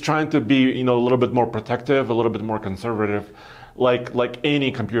 So it's trying to be, a little bit more protective, a little bit more conservative, like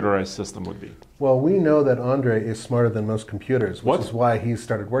any computerized system would be. Well, we know that Andre is smarter than most computers, which What? is why he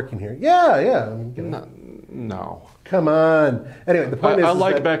started working here. Yeah. No. Come on. Anyway, the point is I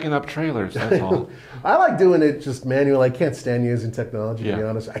like that backing up trailers, that's all. I like doing it just manual. I can't stand using technology, to be Yeah.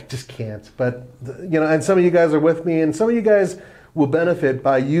 honest. I just can't. But, and some of you guys are with me, and some of you guys will benefit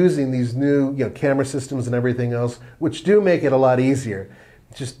by using these new camera systems and everything else, which do make it a lot easier.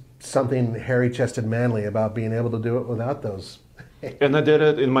 Just something hairy-chested manly about being able to do it without those. And I did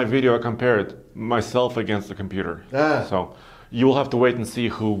it in my video. I compared myself against the computer. So you will have to wait and see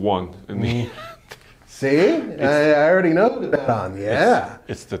who won in the See? I already know that on. Yeah.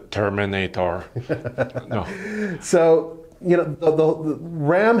 It's the Terminator. No. So, the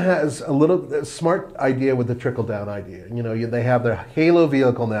Ram has a smart idea with the trickle-down idea. They have their Halo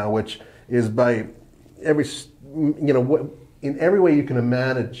vehicle now, which is by every, in every way you can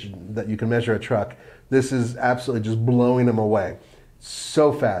imagine that you can measure a truck, this is absolutely just blowing them away.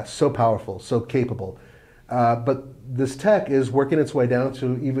 So fast, so powerful, so capable. But this tech is working its way down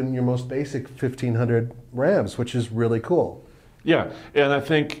to even your most basic 1500 Rams, which is really cool. Yeah, and I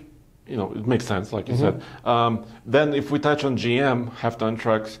think it makes sense, like you said. Then if we touch on GM, half-ton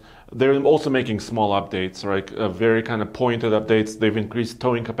trucks, they're also making small updates, right? Very kind of pointed updates. They've increased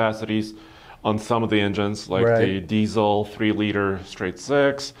towing capacities on some of the engines, like the diesel 3-liter straight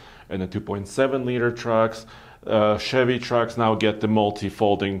 6 and the 2.7-liter trucks. Chevy trucks now get the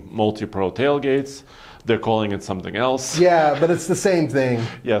multi-folding, multi-pro tailgates. They're calling it something else. Yeah, but it's the same thing.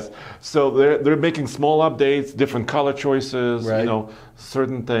 Yes. So they're making small updates, different color choices,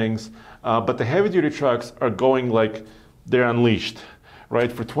 certain things. But the heavy duty trucks are going like they're unleashed,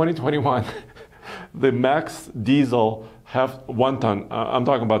 right? For 2021, the max diesel have 1 ton. I'm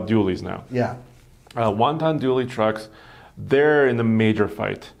talking about dualies now. Yeah. 1 ton dually trucks, they're in a major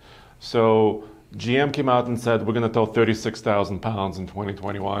fight. So GM came out and said, we're going to tow 36,000 pounds in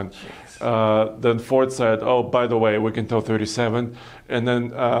 2021. Then Ford said, oh, by the way, we can tow 37. And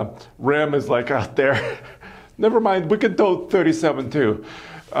then Ram is like out there, never mind, we can tow 37 too.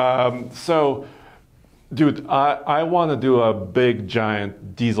 So, dude, I want to do a big,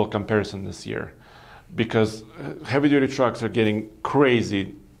 giant diesel comparison this year because heavy-duty trucks are getting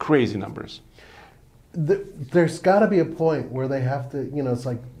crazy, crazy numbers. There's got to be a point where they have to, it's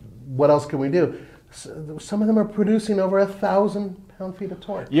like, what else can we do? Some of them are producing over 1,000 pound-feet of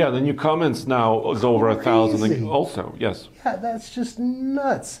torque. Yeah, the new Cummins now is over 1,000 also, yes. Yeah, that's just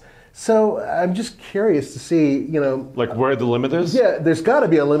nuts. So I'm just curious to see, like where the limit is? Yeah, there's got to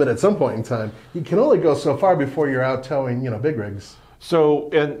be a limit at some point in time. You can only go so far before you're out towing, big rigs. So,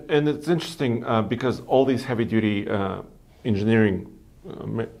 and it's interesting because all these heavy-duty engineering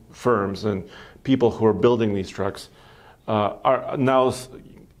firms and people who are building these trucks are now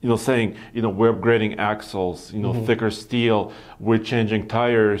saying, we're upgrading axles, thicker steel. We're changing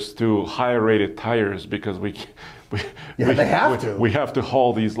tires to higher rated tires because they have to. We have to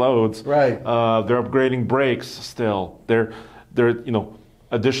haul these loads. Right. They're upgrading brakes still. They're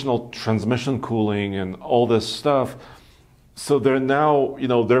additional transmission cooling and all this stuff. So they're now,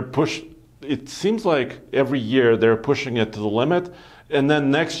 it seems like every year they're pushing it to the limit. And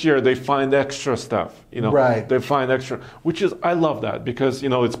then next year they find extra stuff, Right. They find extra, which is, I love that because,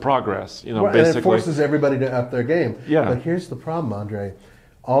 it's progress, Right, basically. and it forces everybody to up their game. Yeah. But here's the problem, Andre.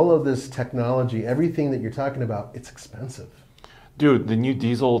 All of this technology, everything that you're talking about, it's expensive. Dude, the new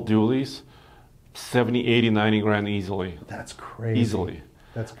diesel dualies, 70, 80, 90 grand easily. That's crazy. Easily.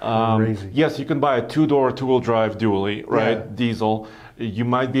 That's crazy. Yes, you can buy a two-door, two-wheel drive dually, right? Yeah. Diesel. You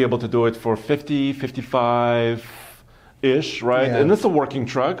might be able to do it for 50, 55-ish, right? Yeah. And it's a working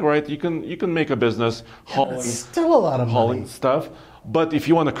truck, right? You can make a business hauling, It's still a lot of hauling money. stuff. But if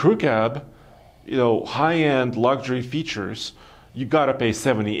you want a crew cab, high-end luxury features, you gotta pay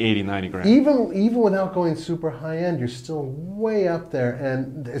 70, 80, 90 grand. Even without going super high end, you're still way up there.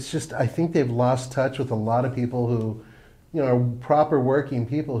 And it's just, I think they've lost touch with a lot of people who, are proper working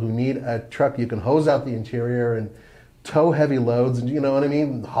people who need a truck. You can hose out the interior and tow heavy loads, and you know what I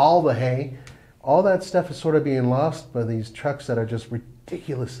mean, haul the hay. All that stuff is sort of being lost by these trucks that are just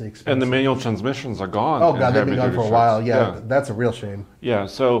ridiculously expensive. And the manual transmissions are gone. Oh God, they've been gone heavy-duty for a while. trucks. Yeah, that's a real shame. Yeah,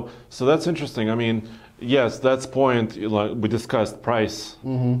 so that's interesting. I mean, yes, that's point. We discussed price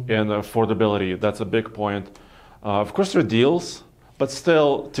and affordability. That's a big point. Of course, there are deals, but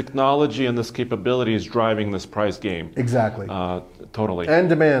still, technology and this capability is driving this price game. Exactly. Totally. And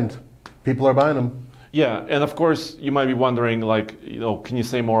demand. People are buying them. Yeah, and of course, you might be wondering, can you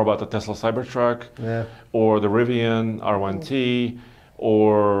say more about the Tesla Cybertruck, or the Rivian R1T,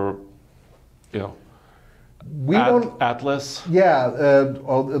 or Atlas? Yeah,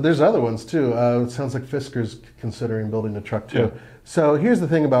 there's other ones too. It sounds like Fisker's considering building a truck too. Yeah. So here's the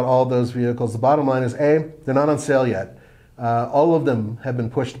thing about all those vehicles. The bottom line is, A, they're not on sale yet. All of them have been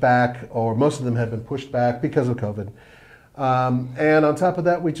pushed back, or most of them have been pushed back because of COVID. And on top of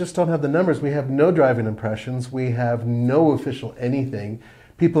that, we just don't have the numbers. We have no driving impressions. We have no official anything.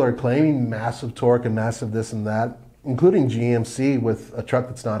 People are claiming massive torque and massive this and that, including GMC with a truck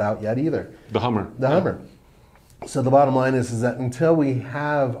that's not out yet either. The Hummer. The Hummer. So the bottom line is that until we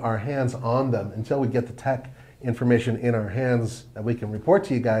have our hands on them, until we get the tech information in our hands that we can report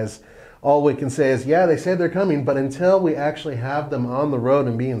to you guys, all we can say is, yeah, they say they're coming, but until we actually have them on the road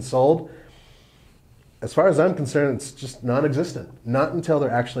and being sold, as far as I'm concerned, it's just non-existent. Not until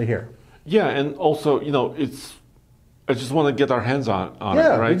they're actually here. Yeah, and also, I just want to get our hands on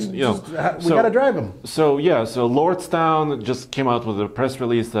it, right? We got to drive them. So Lordstown just came out with a press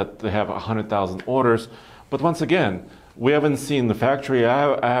release that they have 100,000 orders. But once again, we haven't seen the factory.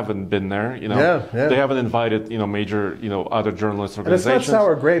 I haven't been there. They haven't invited major other journalist organizations. And it's not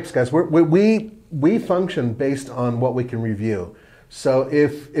sour grapes, guys. We function based on what we can review. So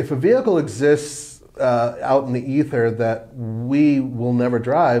if a vehicle exists out in the ether that we will never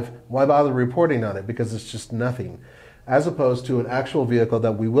drive, why bother reporting on it? Because it's just nothing. As opposed to an actual vehicle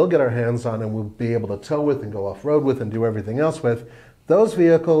that we will get our hands on and we'll be able to tow with and go off-road with and do everything else with, those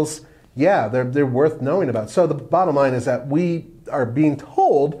vehicles, yeah, they're worth knowing about. So the bottom line is that we are being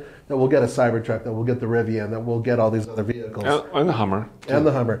told that we'll get a Cybertruck, that we'll get the Rivian, that we'll get all these other vehicles. And the Hummer. Too. And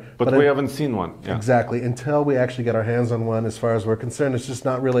the Hummer. But we haven't seen one. Yeah. Exactly. Until we actually get our hands on one, as far as we're concerned, it's just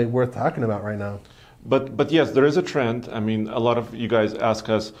not really worth talking about right now. But yes, there is a trend. I mean, a lot of you guys ask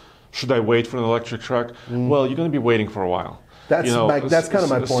us, should I wait for an electric truck? Well, you're going to be waiting for a while. That's kind of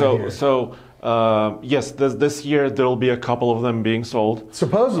my point here. So yes, this year there will be a couple of them being sold.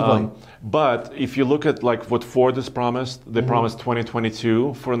 Supposedly. But if you look at what Ford has promised, they promised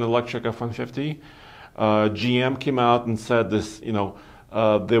 2022 for an electric F-150. GM came out and said this,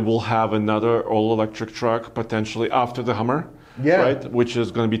 they will have another all-electric truck potentially after the Hummer. Yeah. Right, which is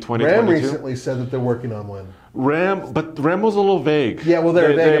going to be 2022. Ram recently said that they're working on one. Ram was a little vague. Yeah, well,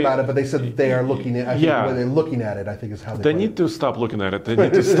 they're vague about it, but they said that they are looking at. They're looking at it. I think is how they need to stop looking at it. They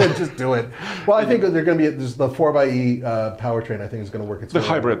need to stop. Just do it. Well, I think they're going to be the 4xe powertrain. I think is going to work its way. The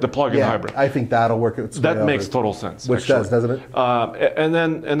hybrid, the plug-in hybrid. I think that'll work its way. That makes total sense. Which does, doesn't it? And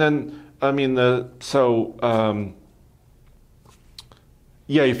then I mean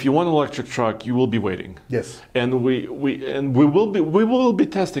yeah, if you want an electric truck, you will be waiting. Yes. And we will be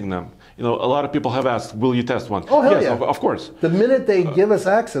testing them. A lot of people have asked, will you test one? Oh, hell yes, yeah. Of course. The minute they give us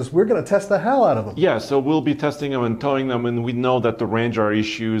access, we're going to test the hell out of them. Yeah, so we'll be testing them and towing them, and we know that the range are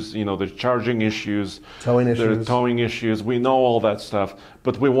issues, the charging issues, towing issues. We know all that stuff,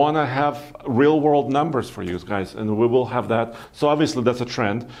 but we want to have real-world numbers for you guys, and we will have that. So obviously that's a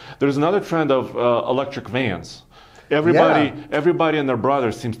trend. There's another trend of electric vans. Everybody and their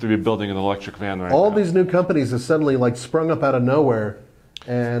brother seems to be building an electric van right now. All these new companies have suddenly sprung up out of nowhere,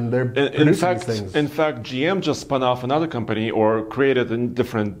 and they're producing these things. In fact, GM just spun off another company or created a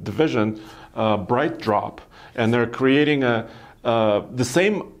different division, Bright Drop, and they're creating the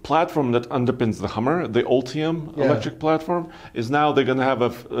same platform that underpins the Hummer, the Ultium electric platform, is now they're going to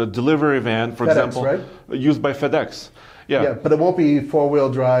have a delivery van, for FedEx, example, right? used by FedEx. Yeah, but it won't be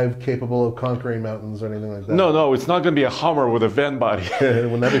four-wheel drive capable of conquering mountains or anything like that. No, it's not going to be a Hummer with a van body.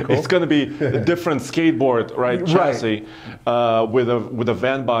 Wouldn't that be cool? It's going to be a different skateboard, right, chassis with a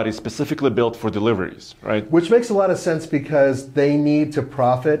van body specifically built for deliveries, right? Which makes a lot of sense because they need to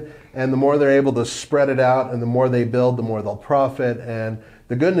profit, and the more they're able to spread it out and the more they build, the more they'll profit. And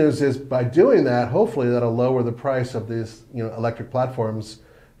the good news is by doing that, hopefully that'll lower the price of these electric platforms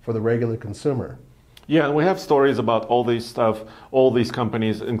for the regular consumer. Yeah, and we have stories about all these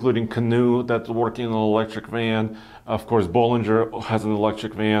companies, including Canoe that's working on an electric van. Of course, Bollinger has an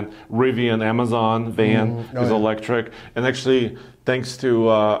electric van. Rivian Amazon van is electric. And actually, thanks to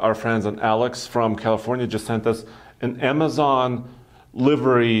our friends and Alex from California just sent us an Amazon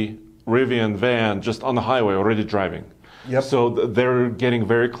livery Rivian van just on the highway already driving. Yep. So they're getting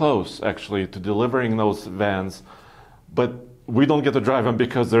very close, actually, to delivering those vans. But we don't get to drive them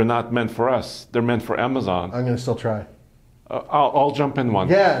because they're not meant for us. They're meant for Amazon. I'm going to still try. I'll jump in one.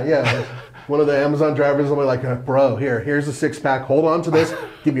 Yeah. One of the Amazon drivers will be like, bro, here's a six-pack. Hold on to this.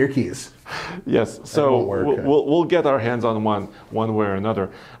 Give me your keys. Yes. So we'll get our hands on one way or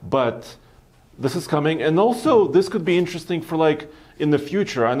another. But this is coming. And also, this could be interesting for like in the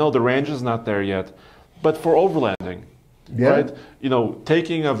future. I know the range is not there yet, but for overlanding. Yeah. Right?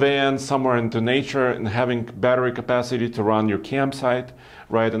 Taking a van somewhere into nature and having battery capacity to run your campsite,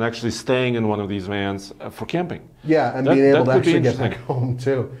 right? And actually staying in one of these vans for camping. Yeah, and being able to actually get back home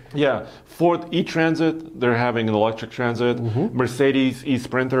too. Yeah. Ford e-Transit, they're having an electric transit. Mercedes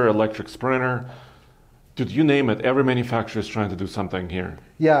e-Sprinter, electric Sprinter. Dude, you name it. Every manufacturer is trying to do something here.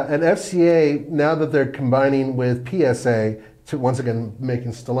 Yeah, and FCA, now that they're combining with PSA, to once again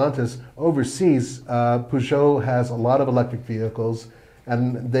making Stellantis overseas, Peugeot has a lot of electric vehicles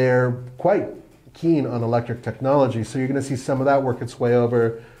and they're quite keen on electric technology. So you're going to see some of that work its way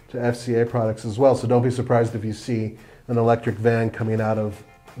over to FCA products as well. So don't be surprised if you see an electric van coming out of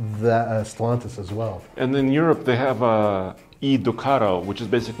that Stellantis as well. And in Europe, they have e-Ducato, which is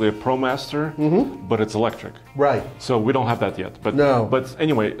basically a ProMaster, but it's electric. Right. So we don't have that yet. But no. But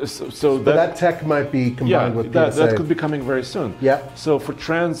anyway, so that tech might be combined with PSA. that could be coming very soon. Yeah. So for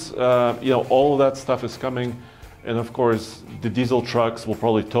trends, all of that stuff is coming. And of course, the diesel trucks will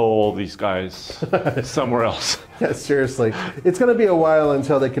probably tow all these guys somewhere else. Yeah, seriously. It's going to be a while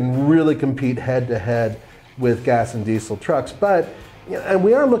until they can really compete head-to-head with gas and diesel trucks. But, and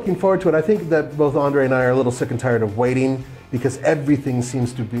we are looking forward to it. I think that both Andre and I are a little sick and tired of waiting because everything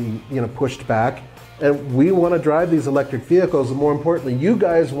seems to be, pushed back. And we want to drive these electric vehicles. And more importantly, you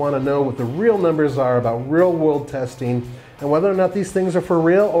guys want to know what the real numbers are about real-world testing and whether or not these things are for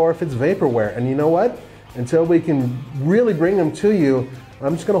real or if it's vaporware. And you know what? Until we can really bring them to you,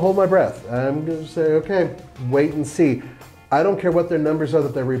 I'm just going to hold my breath. I'm going to say, okay, wait and see. I don't care what their numbers are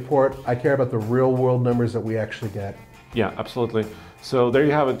that they report. I care about the real world numbers that we actually get. Yeah, absolutely. So there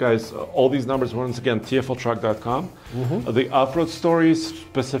you have it, guys. All these numbers, once again, TFLtalk.com. The off-road stories,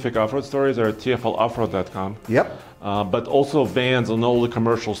 specific off-road stories, are at TFLoffroad.com. Yep. But also vans and all the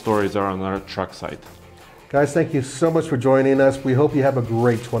commercial stories are on our truck site. Guys, thank you so much for joining us. We hope you have a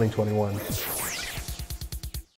great 2021.